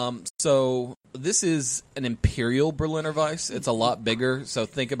so this is an Imperial Berliner Weiss. It's a lot bigger, so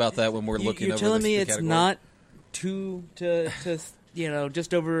think about that when we're looking You're over telling me the it's category. not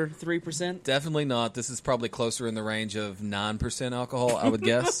just over 3%? Definitely not. This is probably closer in the range of 9% alcohol, I would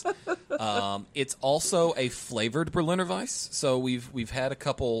guess. It's also a flavored Berliner Weiss. So we've had a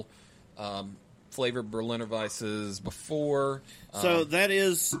couple flavored Berliner Weisses before. So that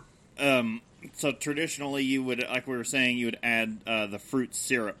is, so traditionally you would, like we were saying, you would add the fruit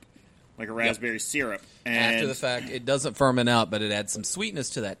syrup, like a raspberry syrup. And after the fact, it doesn't ferment out, but it adds some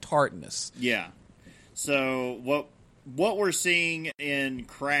sweetness to that tartness. Yeah. So what we're seeing in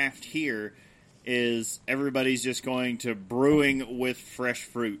craft here is everybody's just going to brewing with fresh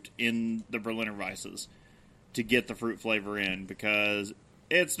fruit in the Berliner Weisses to get the fruit flavor in, because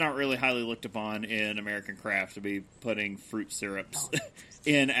it's not really highly looked upon in American craft to be putting fruit syrups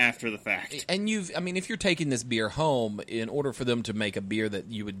in after the fact. And if you're taking this beer home, in order for them to make a beer that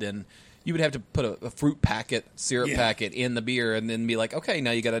you would have to put a fruit packet, syrup packet in the beer, and then be like, okay,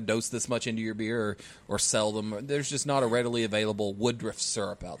 now you got to dose this much into your beer or sell them. There's just not a readily available Woodruff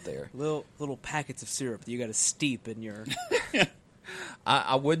syrup out there. Little packets of syrup that you got to steep in your...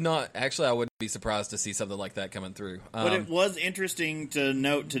 I wouldn't be surprised to see something like that coming through. But it was interesting to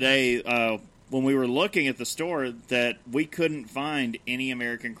note today, when we were looking at the store, that we couldn't find any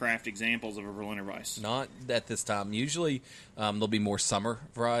American craft examples of a Berliner Weiss. Not at this time. Usually there'll be more summer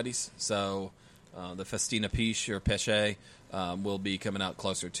varieties. So the Festina Piche or Peche will be coming out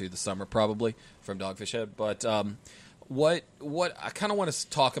closer to the summer probably from Dogfish Head. But what I kind of want to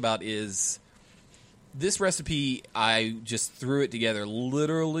talk about is this recipe. I just threw it together,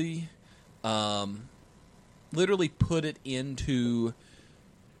 literally put it into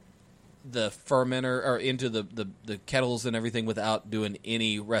the fermenter or into the kettles and everything without doing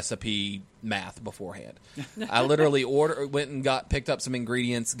any recipe math beforehand. I literally went and picked up some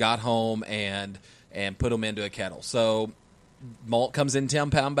ingredients, got home and put them into a kettle. So malt comes in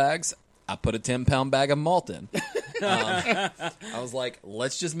 10-pound bags. I put a 10-pound bag of malt in. I was like,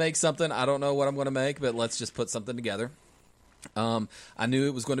 let's just make something. I don't know what I'm going to make, but let's just put something together. I knew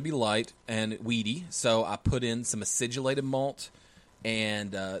it was going to be light and weedy, so I put in some acidulated malt,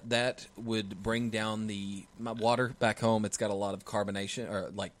 and that would bring down my water back home. It's got a lot of carbonation, or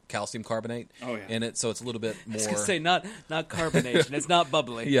like calcium carbonate in it, so it's a little bit more... I was going to say, not carbonation. It's not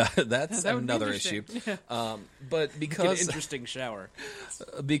bubbly. Yeah, that's That would be another issue. But because... Get an interesting shower.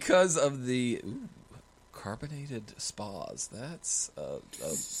 Because of the... carbonated spas. That's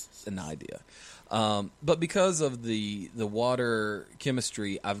an idea. But because of the water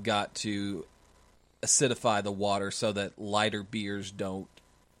chemistry, I've got to acidify the water so that lighter beers don't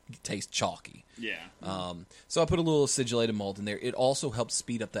taste chalky. Yeah. So I put a little acidulated malt in there. It also helps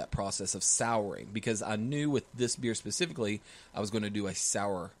speed up that process of souring, because I knew with this beer specifically, I was going to do a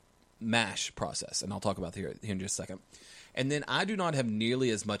sour mash process, and I'll talk about that here in just a second. And then I do not have nearly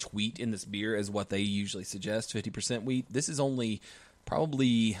as much wheat in this beer as what they usually suggest, 50% wheat. This is only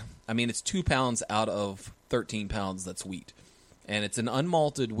probably, it's 2 pounds out of 13 pounds that's wheat. And it's an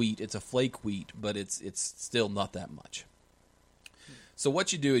unmalted wheat. It's a flake wheat, but it's still not that much. So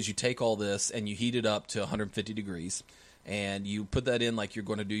what you do is you take all this and you heat it up to 150 degrees. And you put that in like you're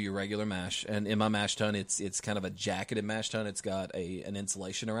going to do your regular mash. And in my mash tun, it's kind of a jacketed mash tun. It's got an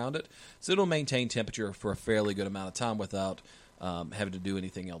insulation around it. So it'll maintain temperature for a fairly good amount of time without having to do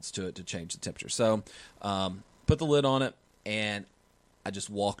anything else to it to change the temperature. So put the lid on it, and I just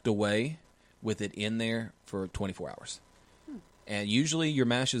walked away with it in there for 24 hours. And usually your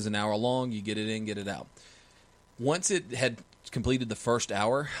mash is an hour long. You get it in, get it out. Once it had completed the first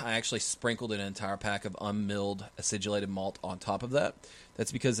hour, I actually sprinkled an entire pack of unmilled acidulated malt on top of that.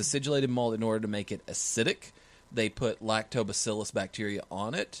 That's because acidulated malt, in order to make it acidic, they put lactobacillus bacteria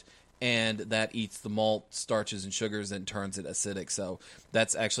on it, and that eats the malt, starches, and sugars and turns it acidic. So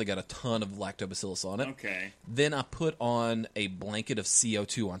that's actually got a ton of lactobacillus on it. Okay. Then I put on a blanket of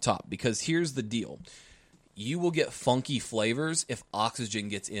CO2 on top, because here's the deal. You will get funky flavors if oxygen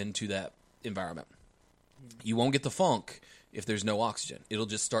gets into that environment. You won't get the funk if there's no oxygen. It'll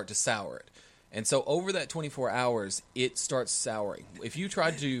just start to sour it. And so over that 24 hours, it starts souring. If you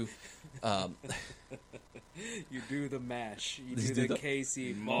try to... You do the mash. You do the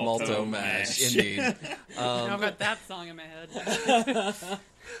Casey Malto mash. Indeed. I've got that song in my head.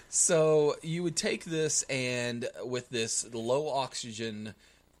 So you would take this, and with this low oxygen,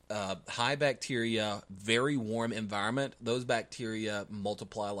 high bacteria, very warm environment, those bacteria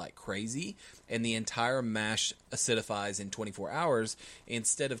multiply like crazy, and the entire mash acidifies in 24 hours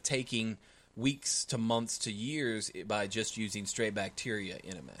instead of taking weeks to months to years by just using straight bacteria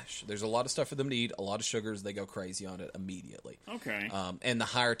in a mash. There's a lot of stuff for them to eat, a lot of sugars. They go crazy on it immediately. Okay. And the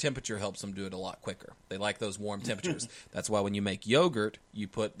higher temperature helps them do it a lot quicker. They like those warm temperatures. That's why when you make yogurt, you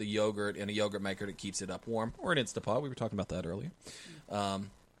put the yogurt in a yogurt maker that keeps it up warm, or an Instapot. We were talking about that earlier.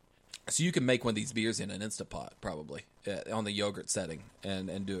 So you can make one of these beers in an Instapot, probably, on the yogurt setting,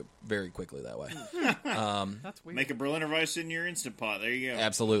 and do it very quickly that way. That's weird. Make a Berliner Weisse in your Instant Pot. There you go.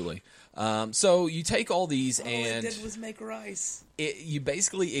 Absolutely. So you take all these, and all I did was make rice. you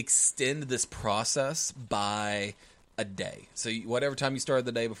basically extend this process by a day. So whatever time you started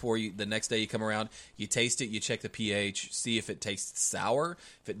the day before, the next day you come around, you taste it, you check the pH, see if it tastes sour.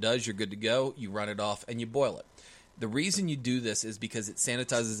 If it does, you're good to go. You run it off, and you boil it. The reason you do this is because it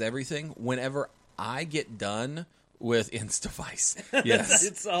sanitizes everything. Whenever I get done with Instavice, yes,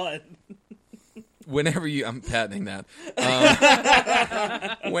 It's on. whenever you, I'm patenting that.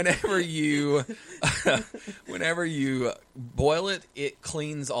 Whenever you boil it, it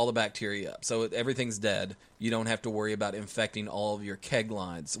cleans all the bacteria up. So everything's dead. You don't have to worry about infecting all of your keg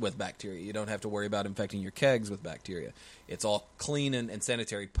lines with bacteria. You don't have to worry about infecting your kegs with bacteria. It's all clean and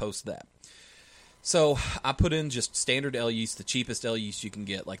sanitary post that. So I put in just standard L yeast, the cheapest L yeast you can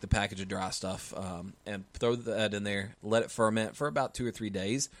get, like the package of dry stuff, and throw that in there, let it ferment for about 2 or 3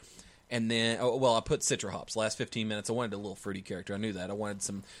 days. And then, I put Citra hops. Last 15 minutes, I wanted a little fruity character. I knew that. I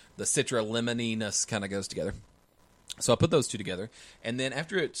wanted the Citra lemoniness kind of goes together. So I put those two together. And then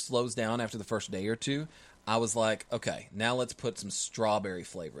after it slows down after the first day or two, I was like, okay, now let's put some strawberry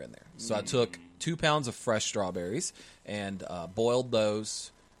flavor in there. So I took 2 pounds of fresh strawberries and boiled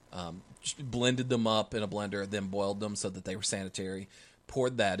those, blended them up in a blender, then boiled them so that they were sanitary,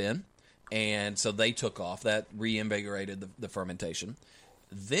 poured that in, and so they took off. That reinvigorated the fermentation.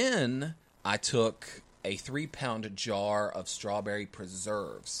 Then I took a 3-pound jar of strawberry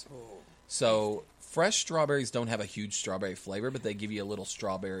preserves. So fresh strawberries don't have a huge strawberry flavor, but they give you a little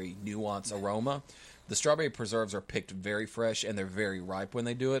strawberry nuance aroma. The strawberry preserves are picked very fresh, and they're very ripe when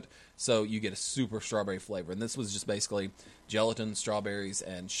they do it, so you get a super strawberry flavor. And this was just basically gelatin, strawberries,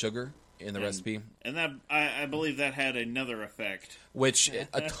 and sugar in the recipe. And that I believe that had another effect. Which,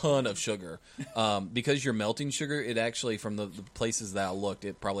 a ton of sugar. Because you're melting sugar, it actually, from the places that I looked,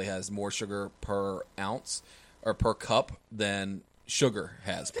 it probably has more sugar per ounce, or per cup, than sugar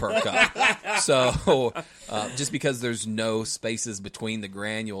has per cup. So, just because there's no spaces between the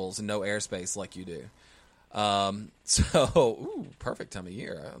granules and no airspace like you do. Perfect time of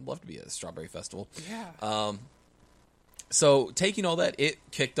year. I'd love to be at a strawberry festival. Yeah. So taking all that, it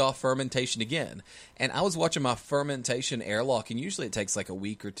kicked off fermentation again. And I was watching my fermentation airlock, and usually it takes like a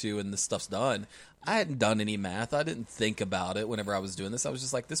week or two and this stuff's done. I hadn't done any math. I didn't think about it whenever I was doing this. I was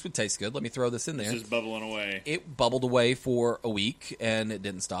just like, this would taste good. Let me throw this in there. It's just bubbling away. It bubbled away for a week, and it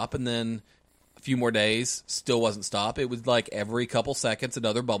didn't stop. And then a few more days, still wasn't stop. It was like every couple seconds,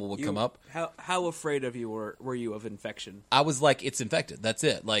 another bubble would come up. How afraid of you were you of infection? I was like, it's infected. That's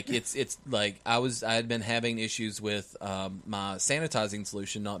it. Like it's like I had been having issues with my sanitizing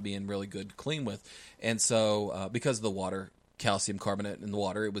solution not being really good to clean with, and so because of the water, calcium carbonate in the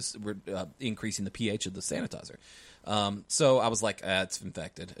water, it was increasing the pH of the sanitizer. So I was like, it's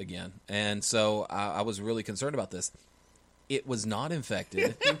infected again, and so I was really concerned about this. It was not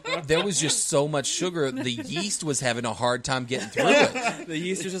infected. There was just so much sugar. The yeast was having a hard time getting through it. The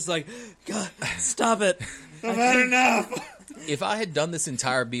yeast was just like, God, stop it. I've had enough. If I had done this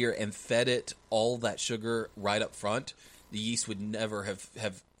entire beer and fed it all that sugar right up front, the yeast would never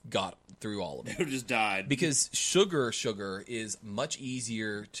have got through all of it. Who just died. Because sugar is much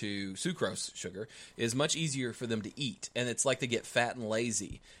easier to, sucrose sugar, is much easier for them to eat. And it's like they get fat and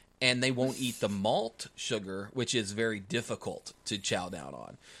lazy. And they won't eat the malt sugar, which is very difficult to chow down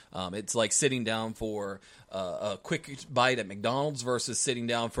on. It's like sitting down for a quick bite at McDonald's versus sitting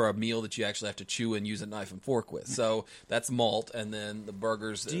down for a meal that you actually have to chew and use a knife and fork with. So that's malt, and then the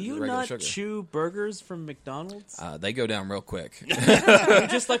burgers, Do you the regular not sugar. chew burgers from McDonald's? They go down real quick. You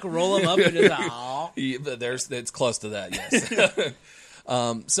just like roll them up and just Yeah, but it's close to that, yes.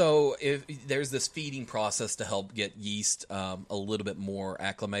 So if there's this feeding process to help get yeast a little bit more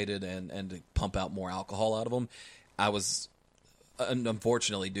acclimated and to pump out more alcohol out of them. I was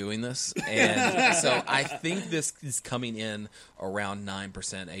unfortunately doing this, and so I think this is coming in around 9%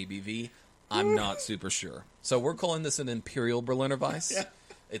 ABV. I'm not super sure. So we're calling this an Imperial Berliner Weiss. Yeah.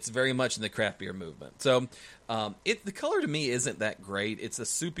 It's very much in the craft beer movement. So the color to me isn't that great. It's a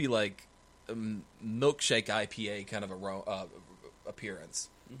soupy, like, milkshake IPA kind of appearance.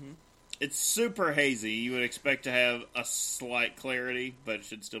 Mm-hmm. It's super hazy. You would expect to have a slight clarity, but it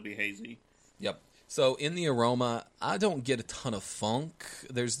should still be hazy. Yep. So in the aroma, I don't get a ton of funk.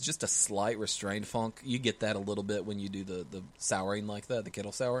 There's just a slight restrained funk. You get that a little bit when you do the souring like that, the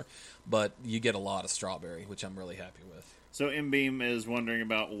kettle sour. But you get a lot of strawberry, which I'm really happy with. So M-Beam is wondering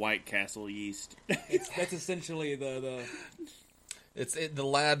about White Castle yeast. That's essentially the The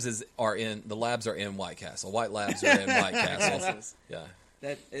labs are in White Castle. White Labs are in White Castle. Yeah.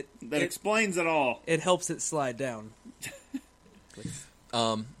 That explains it all. It helps it slide down.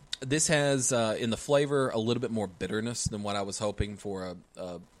 This has in the flavor a little bit more bitterness than what I was hoping for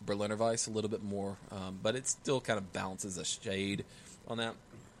a Berliner Weiss. A little bit more, but it still kind of balances a shade on that.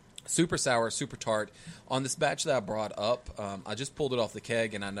 Super sour, super tart. On this batch that I brought up, I just pulled it off the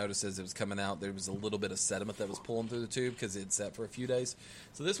keg, and I noticed as it was coming out, there was a little bit of sediment that was pulling through the tube because it sat for a few days.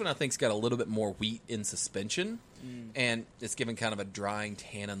 So this one, I think, has got a little bit more wheat in suspension, and it's giving kind of a drying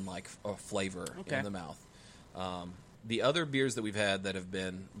tannin-like flavor in the mouth. The other beers that we've had that have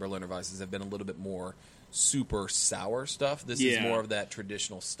been Berliner Weisses have been a little bit more super sour stuff. This is more of that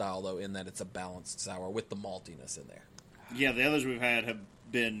traditional style, though, in that it's a balanced sour with the maltiness in there. Yeah, the others we've had have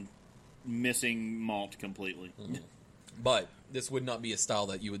been missing malt completely. Mm-hmm. But this would not be a style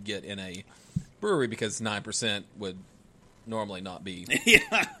that you would get in a brewery because 9% would normally not be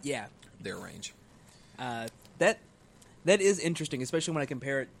Yeah. their range. That is interesting, especially when I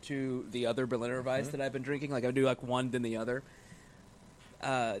compare it to the other Berliner Weiss that I've been drinking. Like I do like one then the other.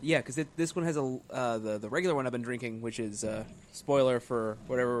 Because this one has the regular one I've been drinking, which is spoiler for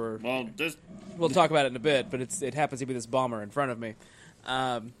whatever. We'll talk about it in a bit, but it happens to be this bomber in front of me.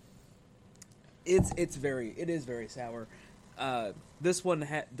 It is very sour. This one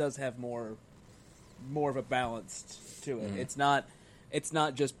does have more of a balance to it. It's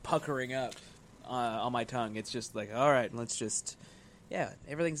not just puckering up on my tongue. It's just like, all right, let's just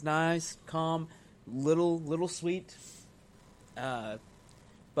everything's nice, calm, little sweet.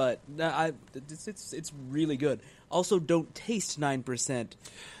 But it's really good. Also, don't taste 9%.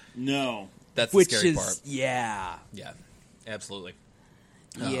 No, that's the scary part. Yeah, absolutely.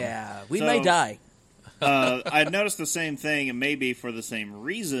 Yeah, we may die. I noticed the same thing, and maybe for the same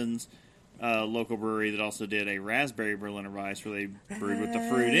reasons. Local brewery that also did a raspberry Berliner Weiss where they brewed with the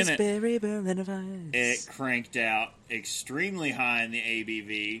fruit in it. Raspberry Berliner Weiss. It cranked out extremely high in the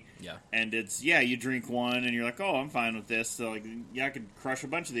ABV. Yeah. And it's, you drink one and you're like, oh, I'm fine with this. So, like, I could crush a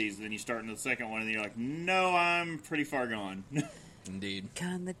bunch of these. And then you start into the second one and you're like, no, I'm pretty far gone. Indeed.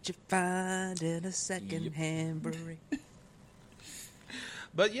 Kind that you find in a second-hand brewery.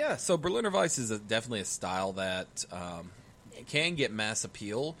 But yeah, so Berliner Weiss is definitely a style that can get mass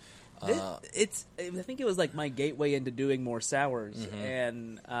appeal. I think it was like my gateway into doing more sours,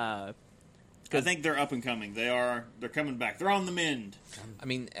 and I think they're up and coming. They're coming back. They're on the mend. I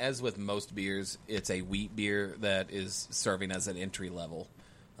mean, as with most beers, it's a wheat beer that is serving as an entry level.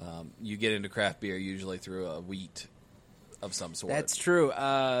 You get into craft beer usually through a wheat of some sort. That's true.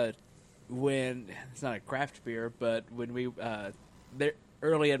 When it's not a craft beer, but when we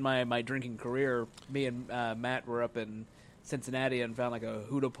early in my drinking career, me and Matt were up in Cincinnati and found like a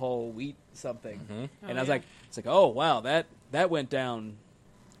Hootapole wheat something, and I was like, oh wow, that went down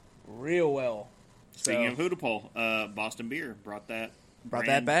real well. Speaking of Hootapole, Boston Beer brought that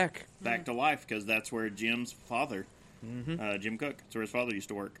back to life because that's where Jim's father, Jim Cook, that's where his father used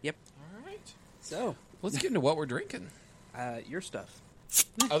to work. Yep. All right. So let's get into what we're drinking. Your stuff.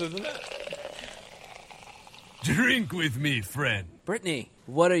 Other than that, Drink with me, friend. Brittany,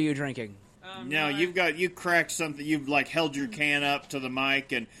 what are you drinking? Now you cracked something. You've like held your can up to the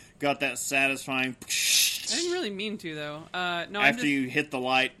mic and got that satisfying didn't really mean to, though. No, After you hit the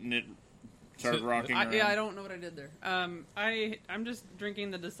light and it started rocking around. Yeah, I don't know what I did there. I'm just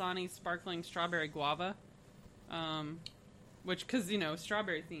drinking the Dasani Sparkling Strawberry Guava, which, because,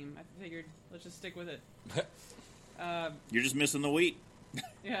 strawberry theme, I figured let's just stick with it. You're just missing the wheat.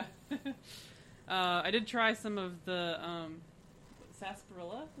 Yeah. I did try some of the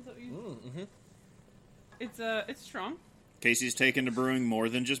sarsaparilla. Is that what you? Mm-hmm. It's strong. Casey's taken to brewing more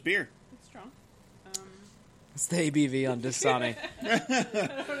than just beer. It's strong. It's the ABV on Dasani.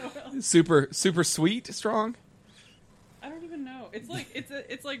 Super sweet, strong. I don't even know.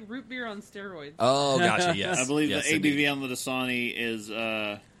 It's like root beer on steroids. Oh, gotcha. Yes, I believe yes, the ABV indeed. on the Dasani is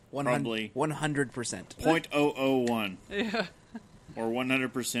probably 100%. 0.001 Yeah. or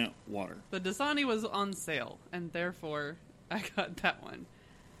 100% water. The Dasani was on sale, and therefore I got that one.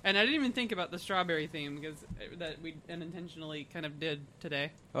 And I didn't even think about the strawberry theme because that we unintentionally kind of did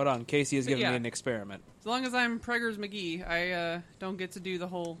today. Hold on, Casey is giving yeah. me an experiment. As long as I'm Preggers McGee, I don't get to do the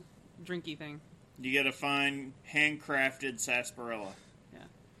whole drinky thing. You get a fine handcrafted sarsaparilla. Yeah.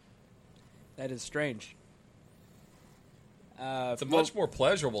 That is strange. It's a much more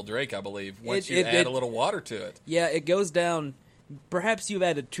pleasurable drink, I believe, once you it- add it- a little water to it. Yeah, it goes down. Perhaps you've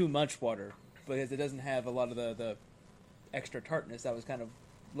added too much water because it doesn't have a lot of the extra tartness I was kind of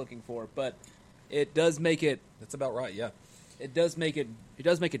looking for. But it does make it. That's about right. Yeah. It does make it. It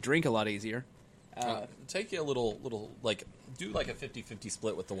does make it drink a lot easier. Take you a little do like a 50-50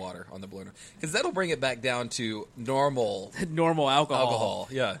 split with the water on the blender, because that'll bring it back down to normal Normal alcohol.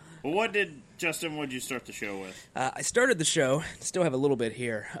 Yeah. Well, Justin, what'd you start the show with? I started the show. Still have a little bit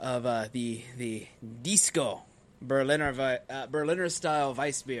here of the Disco Berliner style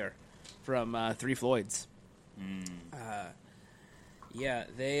Weiss beer from Three Floyds. Yeah,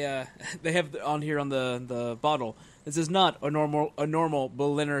 they have on here on the bottle. This is not a normal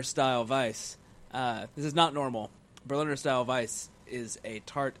Berliner style Weiss. This is not normal. Berliner style Weiss is a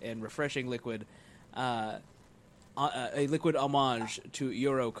tart and refreshing liquid, a liquid homage to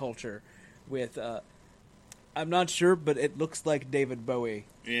Euro culture. With I'm not sure, but it looks like David Bowie.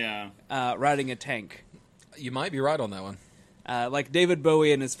 Yeah. Riding a tank. You might be right on that one. Like David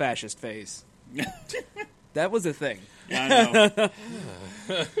Bowie in his fascist phase. That was a thing. I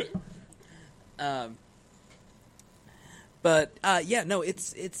know. But yeah, no,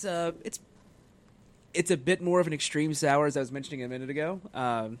 it's a bit more of an extreme sour, as I was mentioning a minute ago.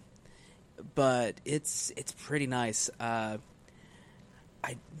 But it's pretty nice.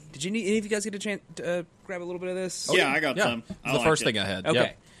 Did any of you guys get a chance to grab a little bit of this? Yeah, I got some. It's I the liked first it. thing I had. Okay.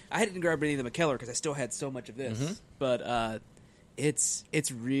 Yep. I didn't grab any of the McKellar because I still had so much of this. But it's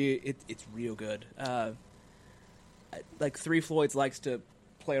real good. Like Three Floyds likes to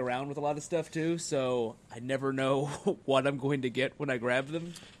play around with a lot of stuff too, so I never know what I'm going to get when I grab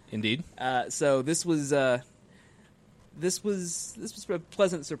them. Indeed. So this was a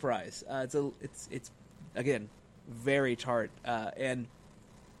pleasant surprise. It's again very tart and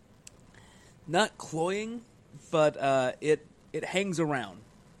not cloying, but it hangs around.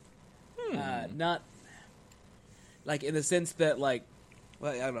 Not like in the sense that like,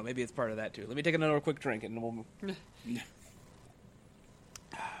 well, I don't know. Maybe it's part of that too. Let me take another quick drink and we'll.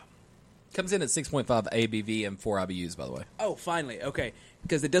 Comes in at 6.5 ABV and 4 IBUs, by the way. Oh, finally, okay,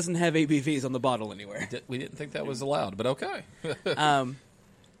 because it doesn't have ABVs on the bottle anywhere. We didn't think that was allowed, but okay.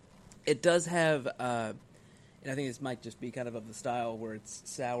 It does have, and I think this might just be kind of the style where it's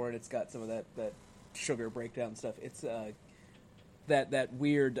sour and it's got some of that sugar breakdown stuff. It's that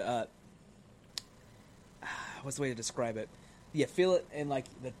weird. What's the way to describe it? You feel it in like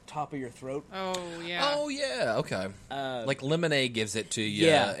the top of your throat. Oh yeah. Oh, yeah, okay. Like lemonade gives it to you.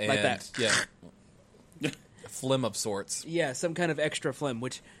 Yeah, and, like that. Yeah. A phlegm of sorts. Yeah, some kind of extra phlegm,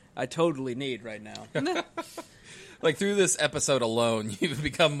 which I totally need right now. Like through this episode alone, you've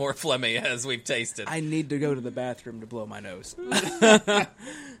become more phlegmy as we've tasted. I need to go to the bathroom to blow my nose.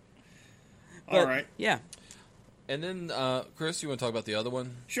 All right. Yeah. And then, Chris, you want to talk about the other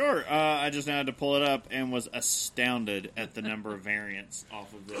one? Sure. I just now had to pull it up and was astounded at the number of variants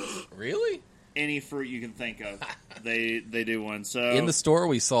off of this. Really? Any fruit you can think of, they do one. So In the store,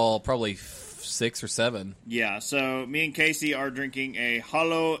 we saw probably 6 or 7. yeah. So me and Casey are drinking a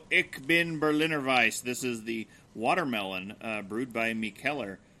Hallo Ich bin Berliner Weiss. This is the watermelon brewed by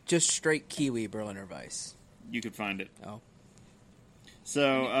Mikkeller. Just straight kiwi Berliner Weiss. You could find it. Oh.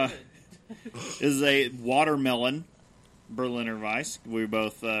 So this is a watermelon Berliner Weiss. We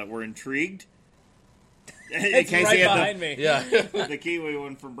both were intrigued. It's right behind me. Yeah. The kiwi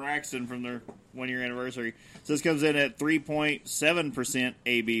one from Braxton from their 1-year anniversary. So this comes in at 3.7%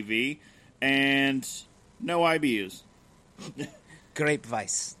 ABV and no IBUs. Grape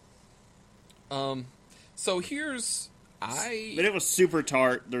Weiss. So here's But it was super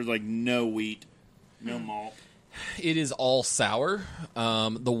tart. There's like no wheat, no malt. It is all sour.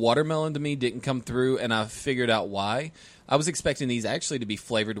 The watermelon to me didn't come through, and I figured out why. I was expecting these actually to be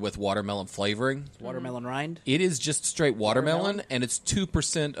flavored with watermelon flavoring. Watermelon rind. It is just straight watermelon, Watermelon? and it's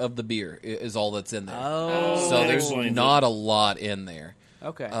 2% of the beer is all that's in there. Oh. So that there's explains not a lot in there.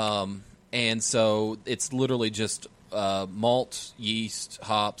 Okay. And so it's literally just malt, yeast,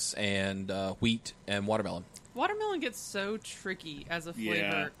 hops, and wheat and watermelon. Watermelon gets so tricky as a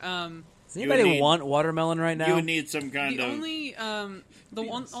flavor. Does anybody need- want watermelon right now? You would need some kind The of... only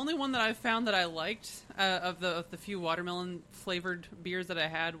only one that I found that I liked of the few watermelon flavored beers that I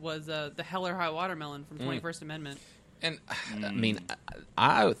had was the Hell or High Watermelon from 21st Amendment. And I mean,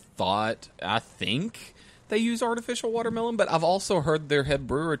 I think they use artificial watermelon, but I've also heard their head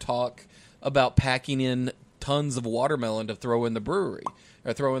brewer talk about packing in tons of watermelon to throw in the brewery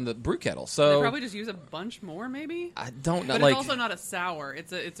or throw in the brew kettle. They So probably just use a bunch more, maybe. I don't know. But Like, it's also not a sour.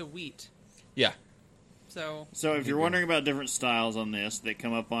 It's a wheat. yeah, So So if you're wondering about different styles on this that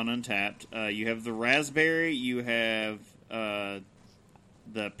come up on Untapped, you have the raspberry, you have the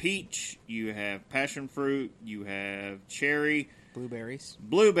peach, you have passion fruit, you have cherry, Blueberries.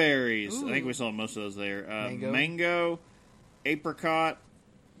 blueberries. I Ooh. think we saw most of those there. Mango. Mango, apricot,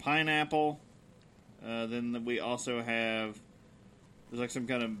 pineapple. Then we also have there's like some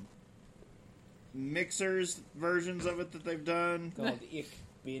kind of mixers versions of it that they've done. Called Ich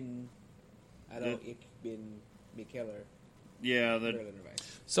bin... Ich bin Mikkeller. Yeah, the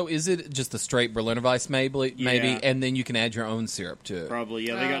So is it just a straight Berliner Weiss, maybe, Yeah. and then you can add your own syrup to it? probably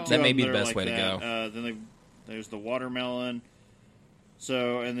yeah. They got Oh. two That of may them be that the are best like way to that. go. Then there's the watermelon.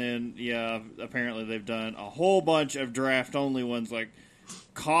 So and then apparently they've done a whole bunch of draft only ones like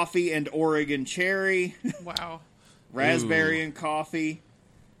coffee and Oregon cherry, wow. raspberry and coffee.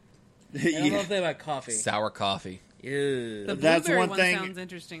 I don't know if they like coffee. Sour coffee. Ew. The That's blueberry one thing sounds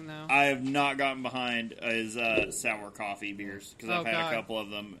interesting though. I have not gotten behind is sour coffee beers because Oh, I've had God. a couple of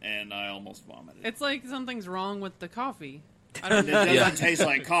them and I almost vomited. It's like something's wrong with the coffee. I It don't know. doesn't Yeah. taste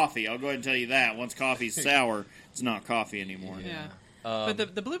like coffee. I'll go ahead and tell you that. Once coffee's sour, it's not coffee anymore. Yeah.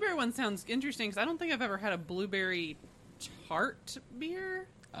 But the blueberry one sounds interesting because I don't think I've ever had a blueberry tart beer.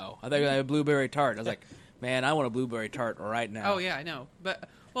 Oh, I think I had a blueberry tart. I was like, man, I want a blueberry tart right now. Oh yeah, I know. But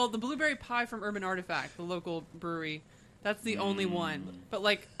well, the blueberry pie from Urban Artifact, the local brewery, that's the only one. But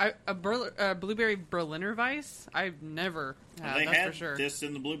like a blueberry Berliner Weiss, I've never had. They That's had for sure. this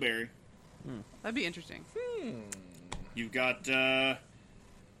in the blueberry. That'd be interesting. You've got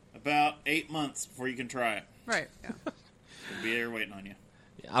about 8 months before you can try it. Right. Yeah. It'll be there waiting on you.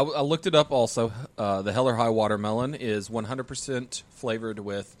 I looked it up also. The Hell or High Watermelon is 100% flavored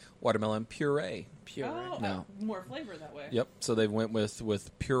with watermelon puree. Pure. Oh, No. more flavor that way. Yep. So they went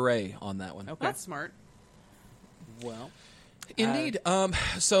with puree on that one. Okay. That's smart. Well, Indeed.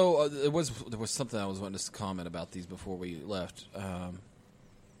 So there was something I was wanting to comment about these before we left.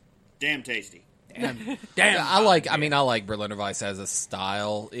 Damn tasty. damn. I like Berliner Weiss as a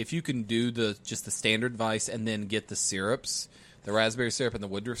style. If you can do just the standard Weiss and then get the syrups, the raspberry syrup and the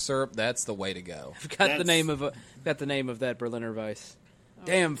Woodruff syrup, that's the way to go. Got the name of that Berliner Weiss.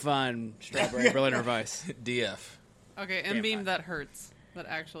 Damn fine strawberry Berliner Weiss. DF. Okay, M Beam, that hurts. That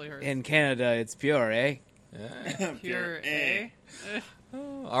actually hurts. In Canada, it's pure, eh? Pure A.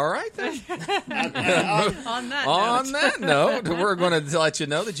 All right then. On that On note. that note, we're going to let you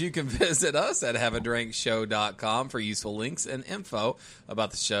know that you can visit us at haveadrinkshow.com for useful links and info about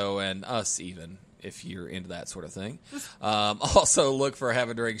the show and us even, if you're into that sort of thing. Also, look for Have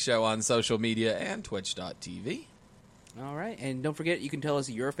a Drink Show on social media and twitch.tv. All right, and don't forget, you can tell us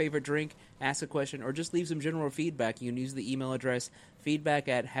your favorite drink, ask a question, or just leave some general feedback. You can use the email address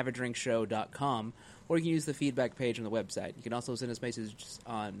feedback@haveadrinkshow.com, or you can use the feedback page on the website. You can also send us messages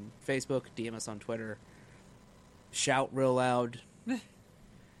on Facebook, DM us on Twitter, shout real loud. As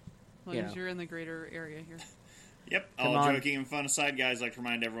long you as know. you're in the greater area here. Yep. Come All on. joking and fun aside, guys, I'd like to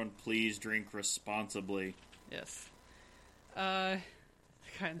remind everyone, please drink responsibly. Yes. Kind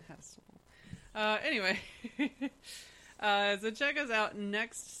of hassle. Anyway. So check us out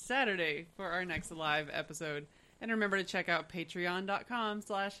next Saturday for our next live episode. And remember to check out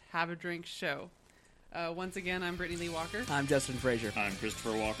patreon.com/haveadrinkshow. Once again, I'm Brittany Lee Walker. I'm Justin Frazier. I'm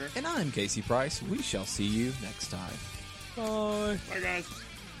Christopher Walker. And I'm Casey Price. We shall see you next time. Bye. Bye, guys.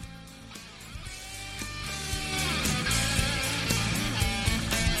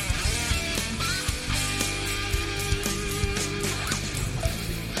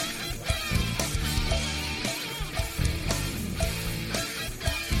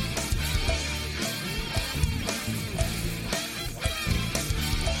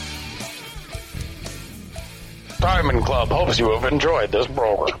 Diamond Club hopes you have enjoyed this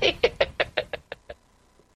program.